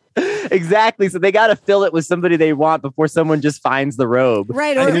 Exactly. So they got to fill it with somebody they want before someone just finds the robe.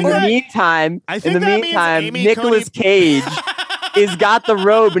 Right. And in the meantime, Nicolas Cage is got the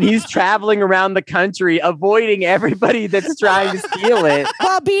robe and he's traveling around the country avoiding everybody that's trying to steal it.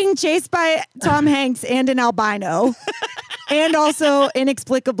 While being chased by Tom Hanks and an albino. And also,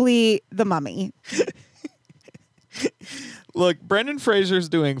 inexplicably, the Mummy. Look, Brendan Fraser's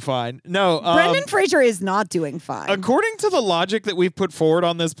doing fine. No, Brendan Fraser is not doing fine. According to the logic that we've put forward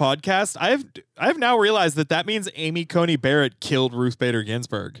on this podcast, I've now realized that means Amy Coney Barrett killed Ruth Bader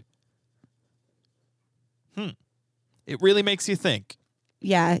Ginsburg. It really makes you think.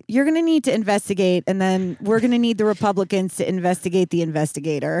 Yeah, you're going to need to investigate, and then we're going to need the Republicans to investigate the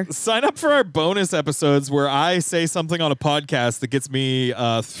investigator. Sign up for our bonus episodes where I say something on a podcast that gets me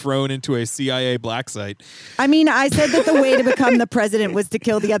thrown into a CIA black site. I mean, I said that the way to become the president was to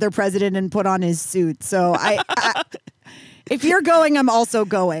kill the other president and put on his suit. So if you're going, I'm also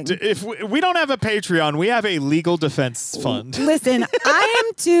going. If we don't have a Patreon, we have a legal defense fund. Listen,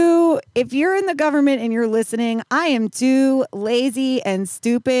 if you're in the government and you're listening, I am too lazy and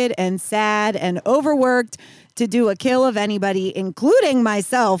stupid and sad and overworked to do a kill of anybody, including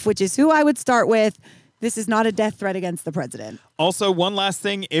myself, which is who I would start with. This is not a death threat against the president. Also, one last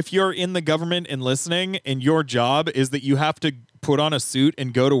thing. If you're in the government and listening and your job is that you have to put on a suit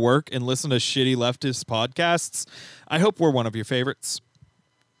and go to work and listen to shitty leftist podcasts, I hope we're one of your favorites.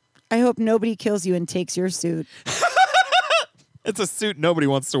 I hope nobody kills you and takes your suit. It's a suit nobody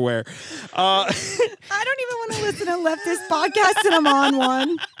wants to wear. I don't even want to listen to leftist podcasts and I'm on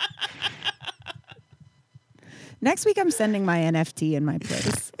one. Next week, I'm sending my NFT in my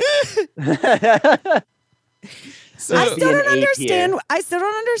place. So I still don't an ape understand. here. I still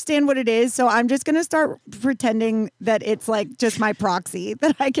don't understand what it is. So I'm just gonna start pretending that it's like just my proxy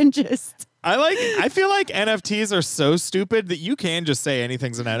that I can just. I feel like NFTs are so stupid that you can just say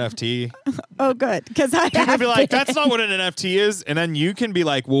anything's an NFT. Oh, good, because I People have be like, been. that's not what an NFT is. And then you can be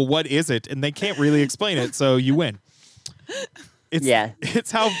like, well, what is it? And they can't really explain it. So you win.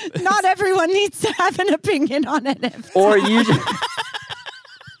 It's how. Not everyone needs to have an opinion on NFT. Or you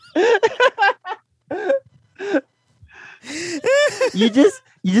just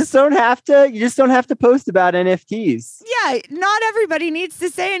you just don't have to post about NFTs. Yeah, not everybody needs to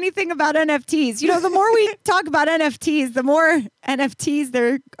say anything about NFTs. You know, the more we talk about NFTs, the more NFTs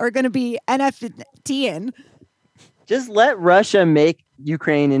there are going to be NFT-ing. Just let Russia make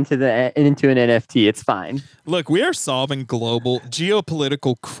Ukraine into an NFT. It's fine. Look, we are solving global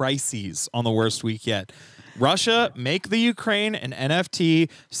geopolitical crises on the worst week yet. Russia, make the Ukraine an NFT,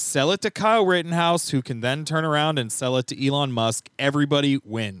 sell it to Kyle Rittenhouse, who can then turn around and sell it to Elon Musk. Everybody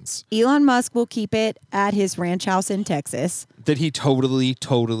wins. Elon Musk will keep it at his ranch house in Texas. That he totally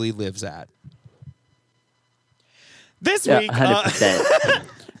lives at. This Yeah, week, 100%.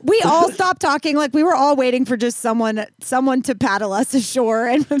 We all stopped talking, like we were all waiting for just someone to paddle us ashore,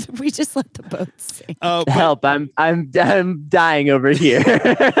 and we just let the boat sink. Help! I'm dying over here.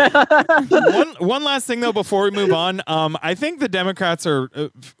 One last thing though before we move on, I think the Democrats are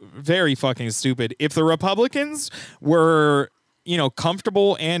very fucking stupid. If the Republicans were,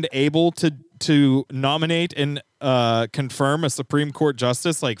 comfortable and able to nominate and confirm a Supreme Court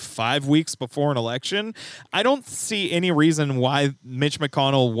justice like 5 weeks before an election, I don't see any reason why Mitch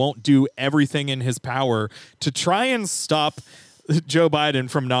McConnell won't do everything in his power to try and stop Joe Biden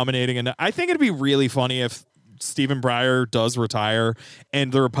from nominating. And I think it'd be really funny if Stephen Breyer does retire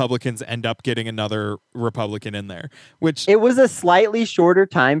and the Republicans end up getting another Republican in there, which It was a slightly shorter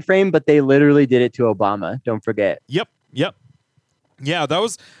time frame, but they literally did it to Obama. Don't forget. Yep. Yeah, that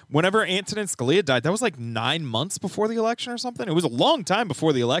was whenever Antonin Scalia died. That was like 9 months before the election or something. It was a long time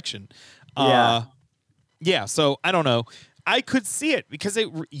before the election. Yeah. So I don't know. I could see it because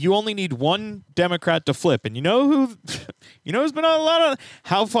you only need one Democrat to flip, and who's been on a lot of.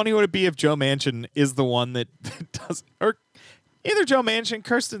 How funny would it be if Joe Manchin is the one that does, or either Joe Manchin,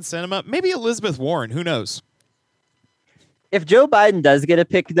 Kirsten Sinema, maybe Elizabeth Warren. Who knows? If Joe Biden does get a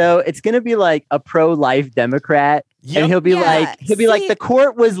pick, though, it's going to be like a pro-life Democrat. Yep. And he'll be Yeah, like, the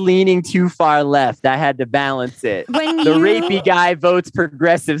court was leaning too far left. I had to balance it. When The rapey guy votes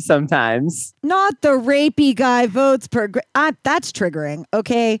progressive sometimes. Not the rapey guy votes that's triggering.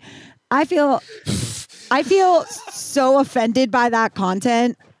 Okay, I feel so offended by that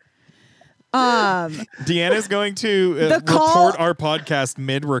content. Deanna's going to report our podcast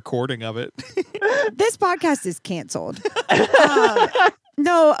mid-recording of it. This podcast is canceled.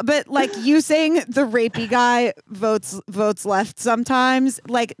 No, but like you saying the rapey guy votes left sometimes,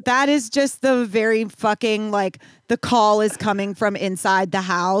 like that is just the very fucking like the call is coming from inside the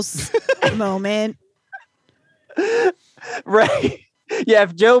house moment. Right. Yeah,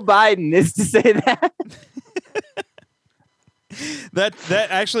 if Joe Biden is to say that. That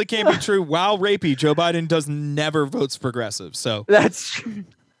actually can't be true. While rapey, Joe Biden never votes progressive. So That's true.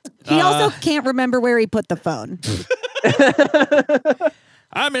 He also can't remember where he put the phone.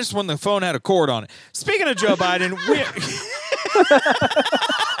 I missed when the phone had a cord on it. Speaking of Joe Biden,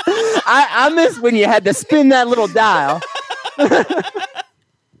 I miss when you had to spin that little dial.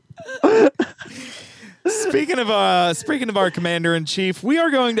 speaking of our commander in chief, we are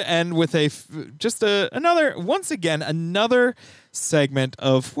going to end with another segment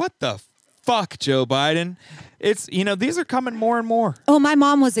of what the fuck, Joe Biden. It's these are coming more and more. Oh, my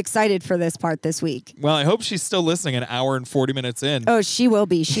mom was excited for this part this week. Well, I hope she's still listening an hour and 40 minutes in. Oh, she will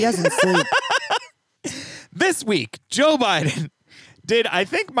be. She doesn't sleep. This week, Joe Biden did, I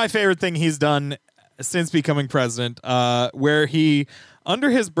think, my favorite thing he's done since becoming president, where he, under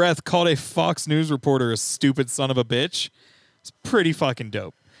his breath, called a Fox News reporter a stupid son of a bitch. It's pretty fucking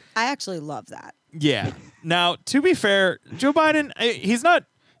dope. I actually love that. Yeah. Now, to be fair, Joe Biden, he's not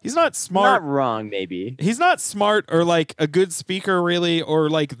smart. Not wrong, maybe. He's not smart or like a good speaker, really, or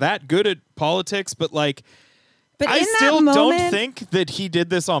like that good at politics, but like, But I in still that moment, don't think that he did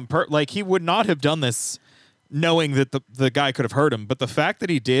this on purpose. Like, he would not have done this knowing that the guy could have hurt him. But the fact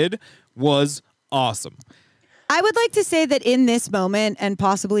that he did was awesome. I would like to say that in this moment, and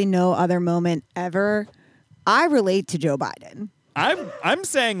possibly no other moment ever, I relate to Joe Biden. I'm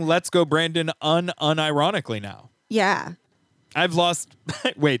saying let's go Brandon unironically now. Yeah. I've lost.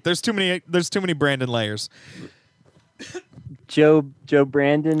 Wait, there's too many Brandon layers. Joe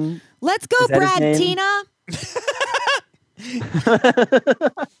Brandon. Let's go, Is that his Brad name? Tina.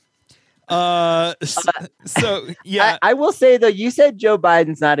 So yeah, I will say though, you said Joe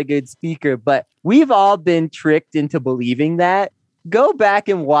Biden's not a good speaker, but we've all been tricked into believing that. Go back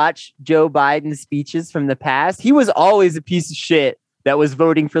and watch Joe Biden's speeches from the past. He was always a piece of shit that was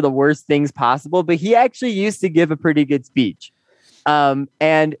voting for the worst things possible, but he actually used to give a pretty good speech.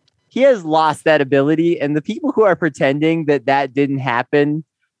 And he has lost that ability. And the people who are pretending that that didn't happen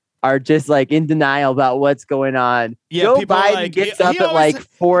are just like in denial about what's going on. Yeah, Joe people are Biden like, gets he up at always- like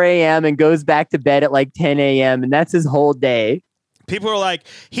 4 a.m. and goes back to bed at like 10 a.m. and that's his whole day. people are like,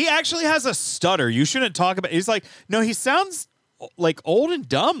 he actually has a stutter. You shouldn't talk about. He's like, no, he sounds like old and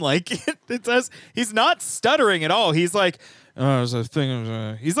dumb. Like it says he's not stuttering at all. He's like, oh, there's a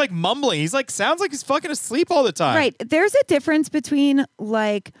thing. He's like mumbling. He's like sounds like he's fucking asleep all the time. Right. There's a difference between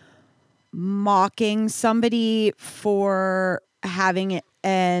like mocking somebody for having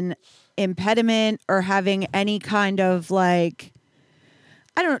an impediment or having any kind of like,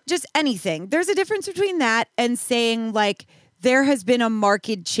 I don't know, just anything. There's a difference between that and saying like there has been a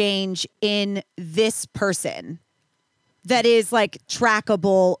marked change in this person that is like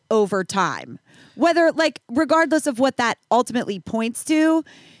trackable over time. Whether like regardless of what that ultimately points to,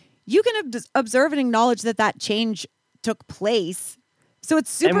 you can observe and acknowledge that that change took place. So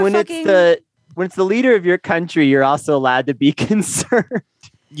it's super and when fucking... it's the leader of your country, you're also allowed to be concerned.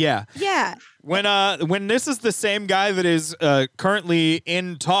 Yeah. Yeah. When this is the same guy that is currently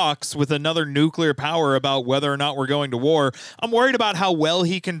in talks with another nuclear power about whether or not we're going to war, I'm worried about how well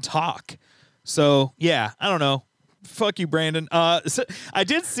he can talk. So yeah, I don't know. Fuck you, Brandon. So I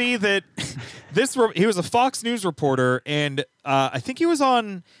did see that he was a Fox News reporter, and I think he was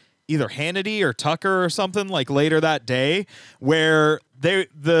on either Hannity or Tucker or something like later that day, where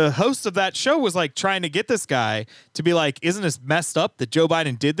the host of that show was like trying to get this guy to be like, isn't this messed up that Joe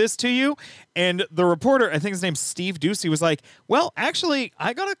Biden did this to you? And the reporter, I think his name's Steve Ducey, was like, well, actually,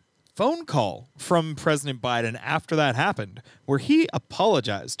 I got a phone call from President Biden after that happened where he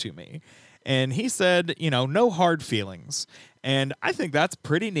apologized to me. And he said, no hard feelings. And I think that's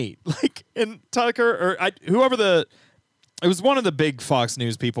pretty neat. Like, and Tucker, it was one of the big Fox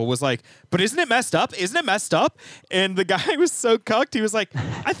News people was like, but isn't it messed up? Isn't it messed up? And the guy was so cucked. He was like,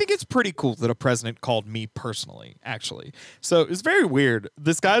 I think it's pretty cool that a president called me personally, actually. So it was very weird.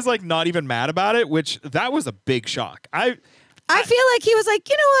 This guy's like not even mad about it, which that was a big shock. I feel like he was like,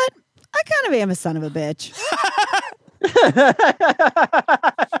 you know what? I kind of am a son of a bitch.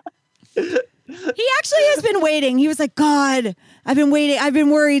 He actually has been waiting. He was like, God, I've been waiting. I've been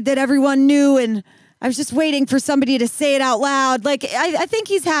worried that everyone knew, and I was just waiting for somebody to say it out loud. Like, I think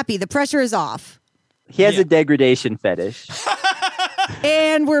he's happy. The pressure is off. He has a degradation fetish.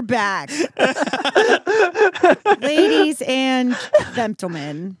 And we're back. Ladies and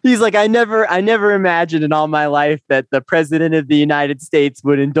gentlemen. He's like, I never imagined in all my life that the president of the United States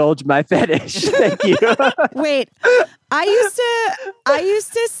would indulge my fetish. Thank you. Wait, I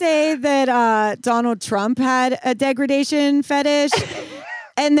used to say that Donald Trump had a degradation fetish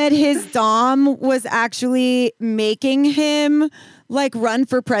and that his dom was actually making him like run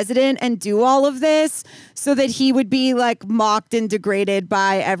for president and do all of this so that he would be like mocked and degraded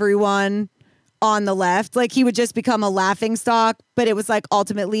by everyone on the left. Like he would just become a laughing stock, but it was like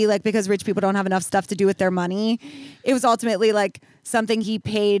ultimately like because rich people don't have enough stuff to do with their money. It was ultimately like something he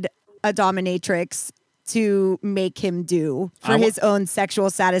paid a dominatrix to make him do for his own sexual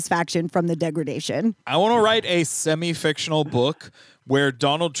satisfaction from the degradation. I want to write a semi-fictional book where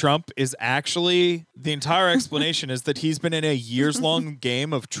Donald Trump is actually, the entire explanation is that he's been in a years-long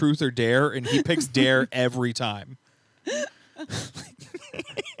game of truth or dare, and he picks dare every time. Okay,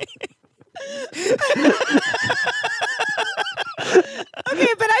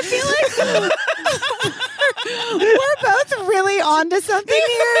 but I feel like we're both really onto something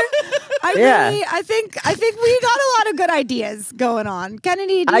here. I think we got a lot of good ideas going on.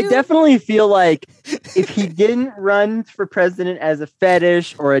 Kennedy, I definitely feel like if he didn't run for president as a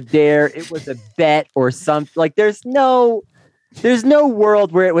fetish or a dare, it was a bet or something. Like there's no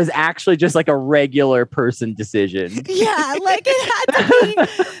world where it was actually just like a regular person decision. Yeah, like it had to be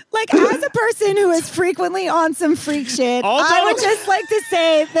like as a person who is frequently on some freak shit, I would just like to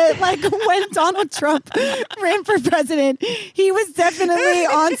say that like when Donald Trump ran for president, he was definitely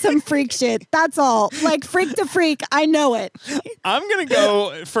on some freak shit. That's all. Like freak to freak, I know it. I'm going to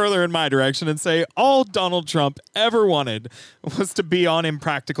go further in my direction and say all Donald Trump ever wanted was to be on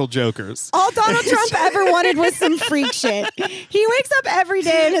Impractical Jokers. All Donald Trump ever wanted was some freak shit. He wakes up every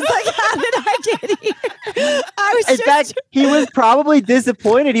day and is like, how did I get here? In fact, he was probably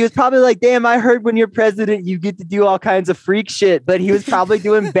disappointed. He was probably like, damn, I heard when you're president, you get to do all kinds of freak shit. But he was probably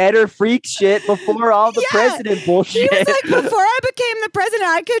doing better freak shit before all the president bullshit. He was like, before I became the president,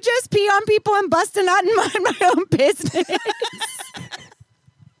 I could just pee on people and bust a nut and mind my own business.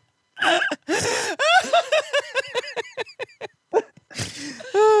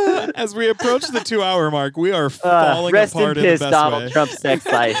 As we approach the 2-hour mark, we are falling rest apart in in piss, the best Donald way. Trump's sex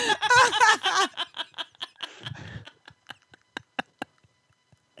life.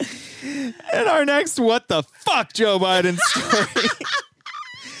 And our next what the fuck Joe Biden story.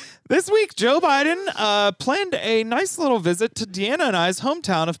 This week, Joe Biden planned a nice little visit to Deanna and I's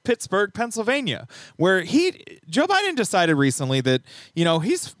hometown of Pittsburgh, Pennsylvania, where Joe Biden decided recently that,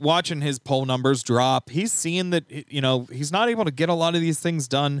 he's watching his poll numbers drop. He's seeing that, he's not able to get a lot of these things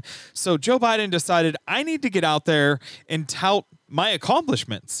done. So Joe Biden decided, I need to get out there and tout my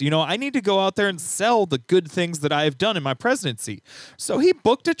accomplishments. I need to go out there and sell the good things that I have done in my presidency. So he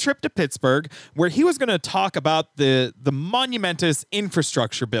booked a trip to Pittsburgh where he was going to talk about the monumentous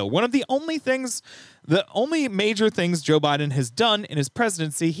infrastructure bill. One of the only major things Joe Biden has done in his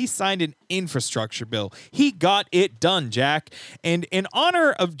presidency, he signed an infrastructure bill. He got it done, Jack. And in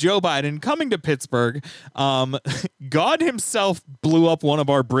honor of Joe Biden coming to Pittsburgh, God himself blew up one of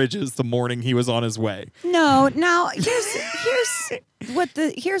our bridges the morning he was on his way. No, now here's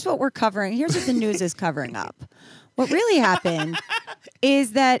what we're covering. Here's what the news is covering up. What really happened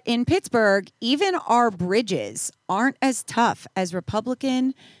is that in Pittsburgh, even our bridges aren't as tough as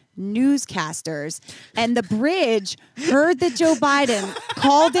Republican newscasters, and the bridge heard that Joe Biden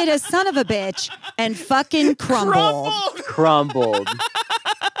called it a son of a bitch and fucking crumbled.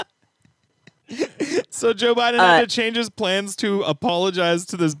 So Joe Biden had to change his plans to apologize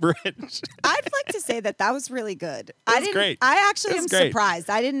to this bridge. I'd like to say that was really good. Great. I actually am surprised.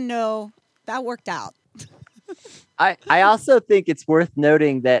 I didn't know that worked out. I also think it's worth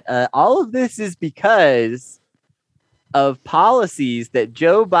noting that all of this is because of policies that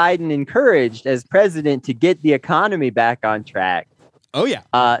Joe Biden encouraged as president to get the economy back on track. Oh, yeah.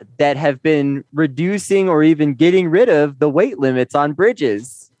 That have been reducing or even getting rid of the weight limits on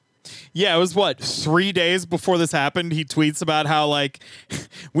bridges. Yeah, it was 3 days before this happened. He tweets about how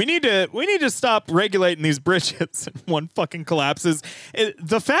we need to stop regulating these bridges, and one fucking collapses.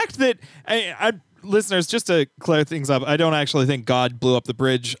 The fact that listeners, just to clear things up, I don't actually think God blew up the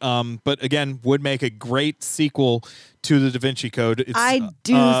bridge, but again, would make a great sequel to the Da Vinci Code. I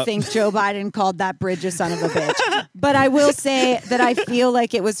do think Joe Biden called that bridge a son of a bitch. But I will say that I feel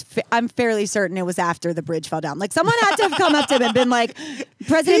like it was, I'm fairly certain it was after the bridge fell down. Like someone had to have come up to him and been like,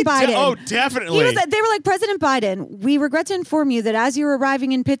 President Biden. Oh, definitely. They were like, President Biden, we regret to inform you that as you were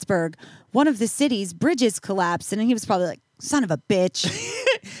arriving in Pittsburgh, one of the city's bridges collapsed. And he was probably like, son of a bitch.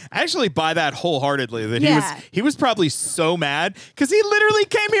 I actually buy that wholeheartedly. That he was probably so mad because he literally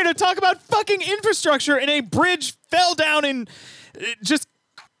came here to talk about fucking infrastructure, and a bridge fell down and just.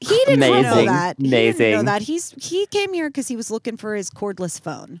 He didn't know that. Amazing. He didn't know that. He came here because he was looking for his cordless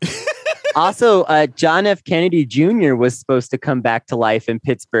phone. Also, John F. Kennedy Jr. was supposed to come back to life in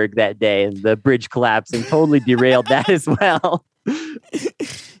Pittsburgh that day, and the bridge collapsed and totally derailed that as well.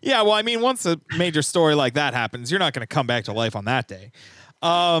 Yeah, well, I mean, once a major story like that happens, you're not going to come back to life on that day.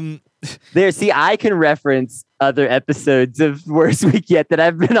 I can reference other episodes of Worst Week Yet that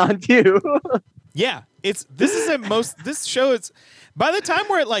I've been on too. Yeah, this show is, by the time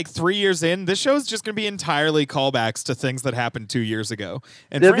we're at 3 years in, this show is just going to be entirely callbacks to things that happened 2 years ago.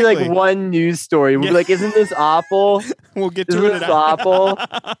 And there'll be one news story. We'll be like, isn't this awful? We'll get to it. Isn't this awful?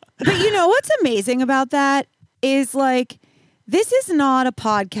 But you know what's amazing about that is this is not a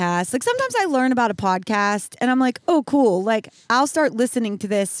podcast. Sometimes I learn about a podcast and I'm like, oh, cool. I'll start listening to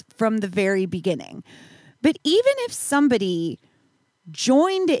this from the very beginning. But even if somebody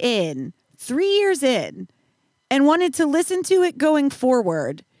joined in 3 years in and wanted to listen to it going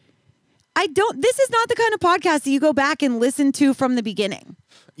forward, this is not the kind of podcast that you go back and listen to from the beginning.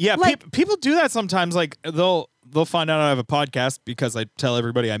 Yeah, people do that sometimes. They'll find out I have a podcast because I tell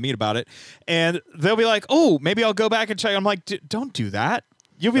everybody I meet about it, and they'll be like, "Oh, maybe I'll go back and check." I'm like, "Don't do that.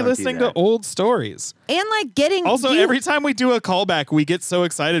 You'll be listening to old stories." And getting every time we do a callback, we get so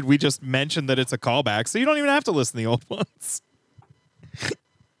excited we just mention that it's a callback, so you don't even have to listen to the old ones.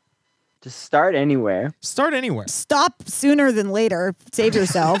 Just start anywhere. Start anywhere. Stop sooner than later. Save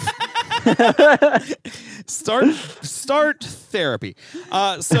yourself. Start therapy.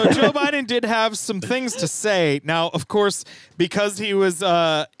 So Joe Biden did have some things to say. Now, of course, because he was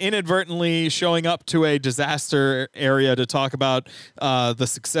inadvertently showing up to a disaster area to talk about the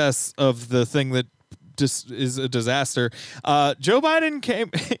success of the thing that is a disaster. Joe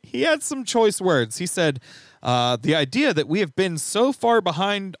Biden he had some choice words. He said, the idea that we have been so far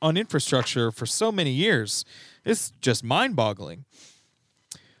behind on infrastructure for so many years is just mind-boggling.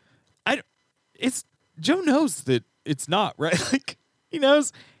 Joe knows that it's not, right? Like, he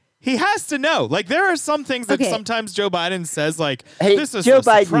knows. He has to know. Like, there are some things that sometimes Joe Biden says, like, hey, this is Joe a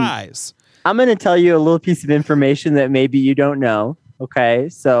Biden, surprise. I'm going to tell you a little piece of information that maybe you don't know. Okay.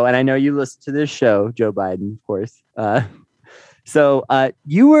 So, and I know you listen to this show, Joe Biden, of course. So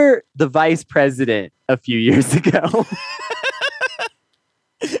you were the vice president a few years ago,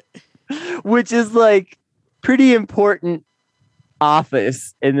 which is like pretty important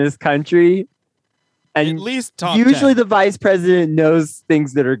office in this country. And at least top usually 10. The vice president knows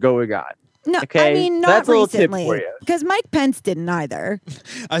things that are going on. No, okay? I mean, not That's recently. A little tip for you. Because Mike Pence didn't either.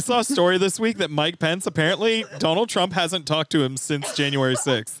 I saw a story this week that Mike Pence, apparently Donald Trump hasn't talked to him since January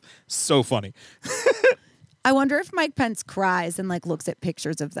 6th. So funny. I wonder if Mike Pence cries and like looks at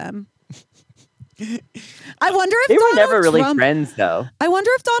pictures of them. I wonder if they were Donald never really Trump, friends, though. I wonder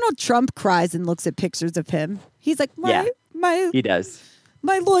if Donald Trump cries and looks at pictures of him. He's like, he does.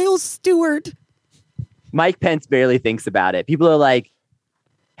 My loyal steward. Mike Pence barely thinks about it. People are like,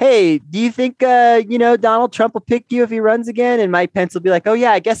 hey, do you think, Donald Trump will pick you if he runs again? And Mike Pence will be like, oh,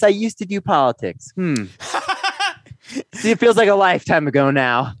 yeah, I guess I used to do politics. See, it feels like a lifetime ago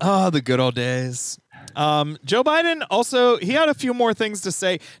now. Oh, the good old days. Joe Biden also, he had a few more things to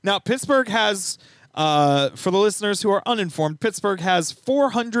say. Now, Pittsburgh has, for the listeners who are uninformed, Pittsburgh has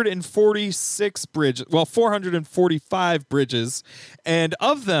 446 bridges, 445 bridges, and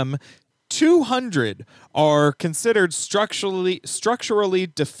of them, 200 are considered structurally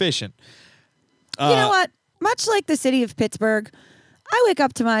deficient. You know what? Much like the city of Pittsburgh, I wake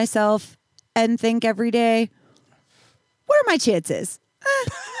up to myself and think every day, what are my chances?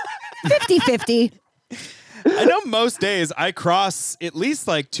 50-50. I know most days I cross at least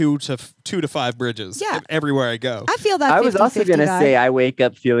like two to five bridges everywhere I go. I feel that. I was also going to say I wake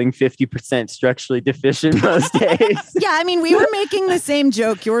up feeling 50% structurally deficient most days. Yeah, I mean, we were making the same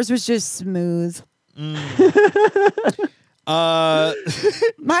joke. Yours was just smooth. Mine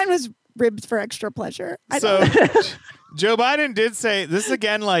was ribs for extra pleasure. So Joe Biden did say this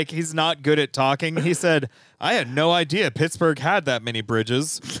again, like he's not good at talking. He said, I had no idea Pittsburgh had that many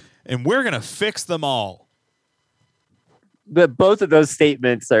bridges, and we're going to fix them all. But both of those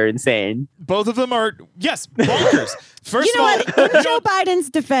statements are insane. Both of them are, yes, bonkers. First you know of all, what? In Joe Biden's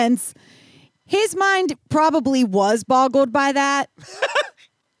defense, his mind probably was boggled by that.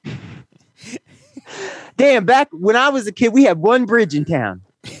 Damn, back when I was a kid, we had one bridge in town.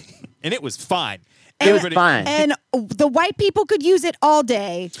 And it was fine. It was fine. And the white people could use it all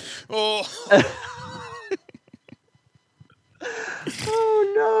day. Oh.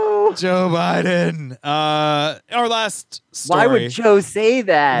 Oh, no. Joe Biden. Our last story. Why would Joe say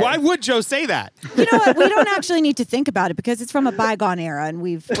that? Why would Joe say that? You know what? We don't actually need to think about it because it's from a bygone era and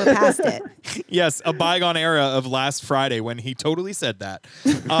we're past it. Yes, a bygone era of last Friday when he totally said that.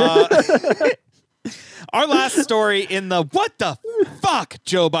 Our last story in the what the fuck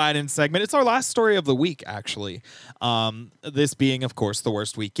Joe Biden segment. It's our last story of the week, actually. This being, of course, the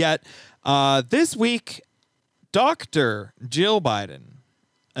worst week yet. This week, Dr. Jill Biden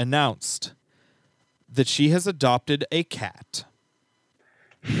announced that she has adopted a cat.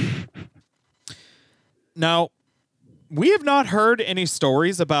 Now, we have not heard any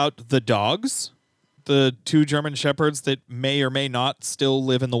stories about the dogs, the two German Shepherds that may or may not still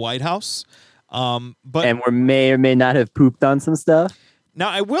live in the White House. But may or may not have pooped on some stuff. Now,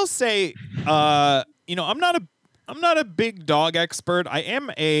 I will say, I'm not a big dog expert.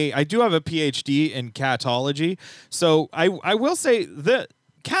 I do have a PhD in catology. So I will say that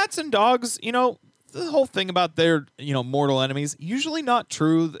cats and dogs, the whole thing about their, mortal enemies, usually not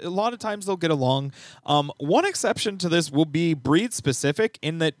true. A lot of times they'll get along. One exception to this will be breed specific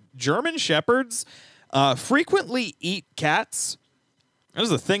in that German Shepherds frequently eat cats. That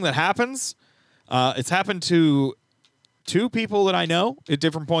is a thing that happens. It's happened to two people that I know at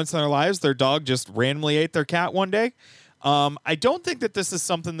different points in their lives. Their dog just randomly ate their cat one day. I don't think that this is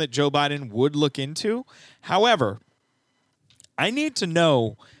something that Joe Biden would look into. However, I need to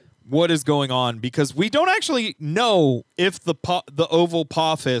know what is going on because we don't actually know if the oval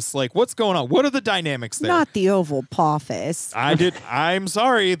pawfis, like what's going on. What are the dynamics there? Not the oval pawfis. I'm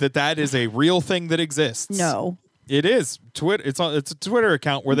sorry that is a real thing that exists. No. It is. Twitter. It's a Twitter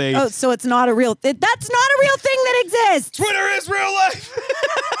account where they. Oh, so it's not a real. That's not a real thing that exists. Twitter is real life.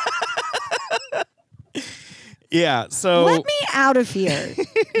 Yeah. So let me out of here.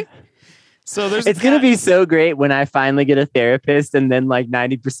 So there's It's going to be so great when I finally get a therapist and then like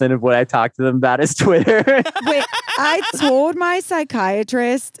 90% of what I talk to them about is Twitter. Wait, I told my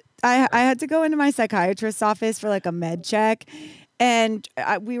psychiatrist, I had to go into my psychiatrist's office for like a med check. And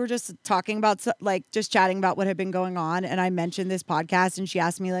we were just talking about, like, just chatting about what had been going on. And I mentioned this podcast and she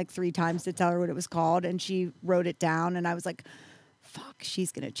asked me like 3 times to tell her what it was called. And she wrote it down. And I was like, fuck,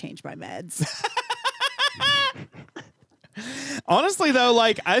 she's going to change my meds. Honestly, though,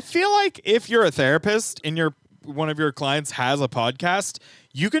 like, I feel like if you're a therapist and one of your clients has a podcast,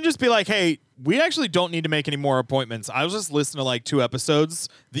 you can just be like, hey, we actually don't need to make any more appointments. I was just listening to like 2 episodes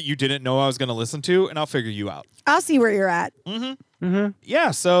that you didn't know I was going to listen to, and I'll figure you out. I'll see where you're at.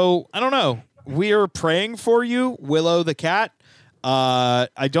 Yeah, so I don't know. We are praying for you, Willow the cat. I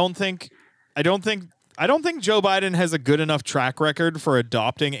don't think Joe Biden has a good enough track record for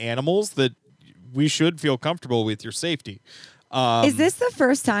adopting animals that we should feel comfortable with your safety. Is this the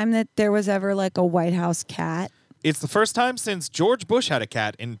first time that there was ever like a White House cat? It's the first time since George Bush had a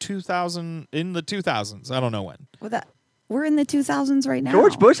cat in the 2000s. I don't know when. We're in the 2000s right now.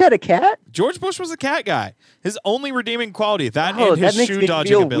 George Bush had a cat? George Bush was a cat guy. His only redeeming quality, that Oh, and his that makes shoe me dodging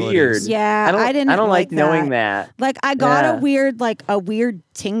feel abilities. weird. Yeah, I didn't. I don't like knowing that. that. Like I got Yeah. a weird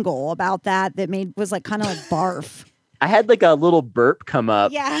tingle about that was like kind of like barf. I had like a little burp come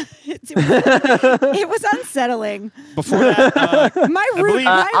up. Yeah, it was unsettling. Before that,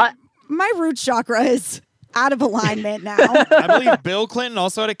 My root chakra is out of alignment now. I believe Bill Clinton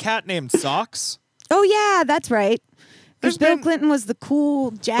also had a cat named Socks. Oh yeah, that's right. Because There's Bill been- Clinton was the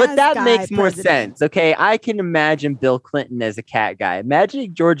cool jazz But that guy makes more president. sense. Okay, I can imagine Bill Clinton as a cat guy.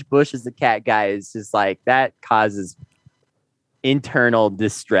 Imagining George Bush as a cat guy is just like that causes internal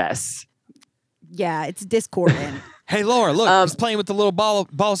distress. Yeah, it's discordant. Hey, Laura, look, he's playing with the little ball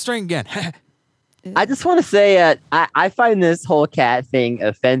of string again. I just want to say I find this whole cat thing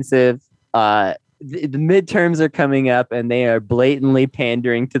offensive. The midterms are coming up and they are blatantly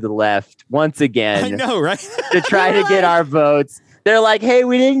pandering to the left once again. I know, right? To try to get our votes. They're like, hey,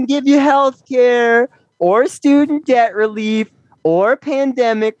 we didn't give you health care or student debt relief or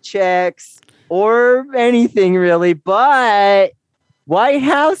pandemic checks or anything really, but White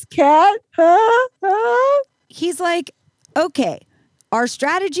House cat? Huh? He's like, okay, our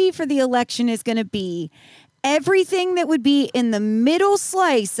strategy for the election is going to be everything that would be in the middle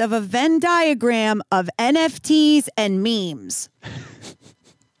slice of a Venn diagram of NFTs and memes.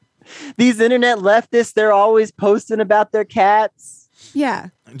 These internet leftists, they're always posting about their cats. Yeah.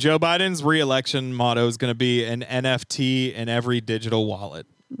 Joe Biden's re-election motto is going to be an NFT in every digital wallet.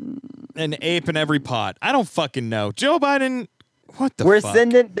 An ape in every pot. I don't fucking know. Joe Biden, what the fuck?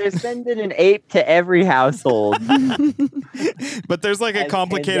 They're sending an ape to every household. But there's like a As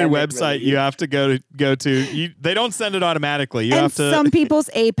complicated pandemic website relief. you have to go to. They don't send it automatically. You And have to. some people's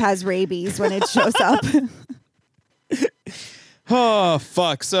ape has rabies when it shows up. Oh,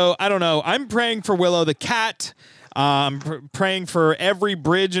 fuck. So I don't know. I'm praying for Willow the cat. I'm praying for every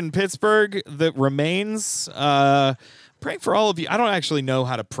bridge in Pittsburgh that remains. Praying for all of you. I don't actually know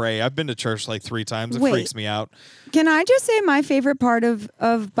how to pray. I've been to church like 3 times. It Wait. freaks me out. Can I just say my favorite part of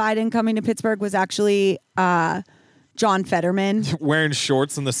Biden coming to Pittsburgh was actually John Fetterman. Wearing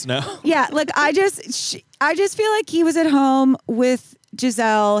shorts in the snow. Yeah, like I just feel like he was at home with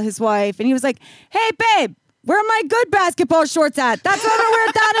Giselle, his wife, and he was like, "Hey, babe, where are my good basketball shorts at? That's what I'm gonna wear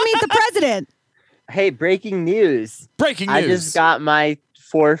down to meet the president." Hey, breaking news. Breaking news. I just got my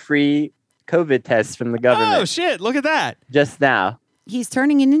 4 free COVID tests from the government. Oh, shit. Look at that. Just now. He's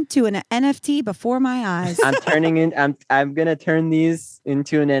turning it into an NFT before my eyes. I'm gonna turn these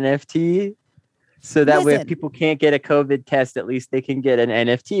into an NFT so that way if Listen. people can't get a COVID test, at least they can get an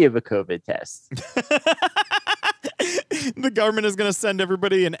NFT of a COVID test. The government is going to send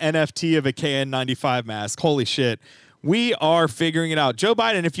everybody an NFT of a KN95 mask. Holy shit. We are figuring it out. Joe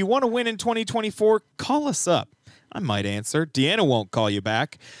Biden, if you want to win in 2024, call us up. I might answer. Deanna won't call you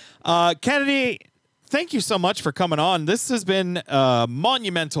back. Kennedy, thank you so much for coming on. This has been a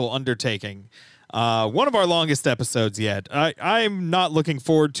monumental undertaking. One of our longest episodes yet. I'm not looking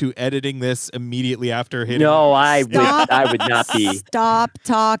forward to editing this immediately after hitting. No, I Stop. would not be. Stop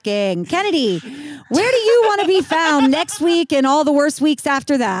talking. Kennedy, where do you want to be found next week and all the worst weeks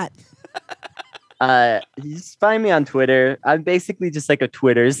after that? You just find me on Twitter. I'm basically just like a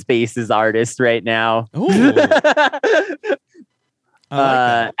Twitter Spaces artist right now. Ooh. I like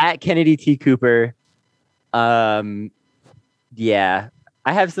that. At Kennedy T. Cooper. Yeah.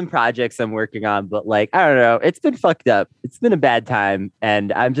 I have some projects I'm working on, but like, I don't know. It's been fucked up. It's been a bad time.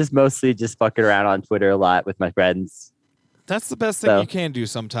 And I'm just mostly just fucking around on Twitter a lot with my friends. That's the best thing you can do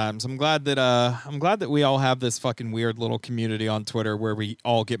sometimes. I'm glad that we all have this fucking weird little community on Twitter where we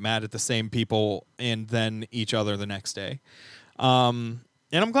all get mad at the same people and then each other the next day. And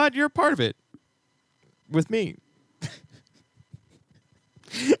I'm glad you're a part of it with me.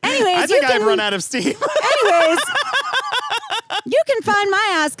 Anyways, I think I've run out of steam. Anyways, you can find my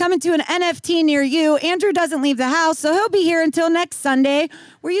ass coming to an NFT near you. Andrew doesn't leave the house, so he'll be here until next Sunday,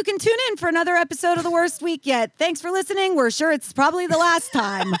 where you can tune in for another episode of The Worst Week Yet. Thanks for listening. We're sure it's probably the last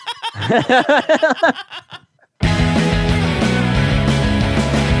time.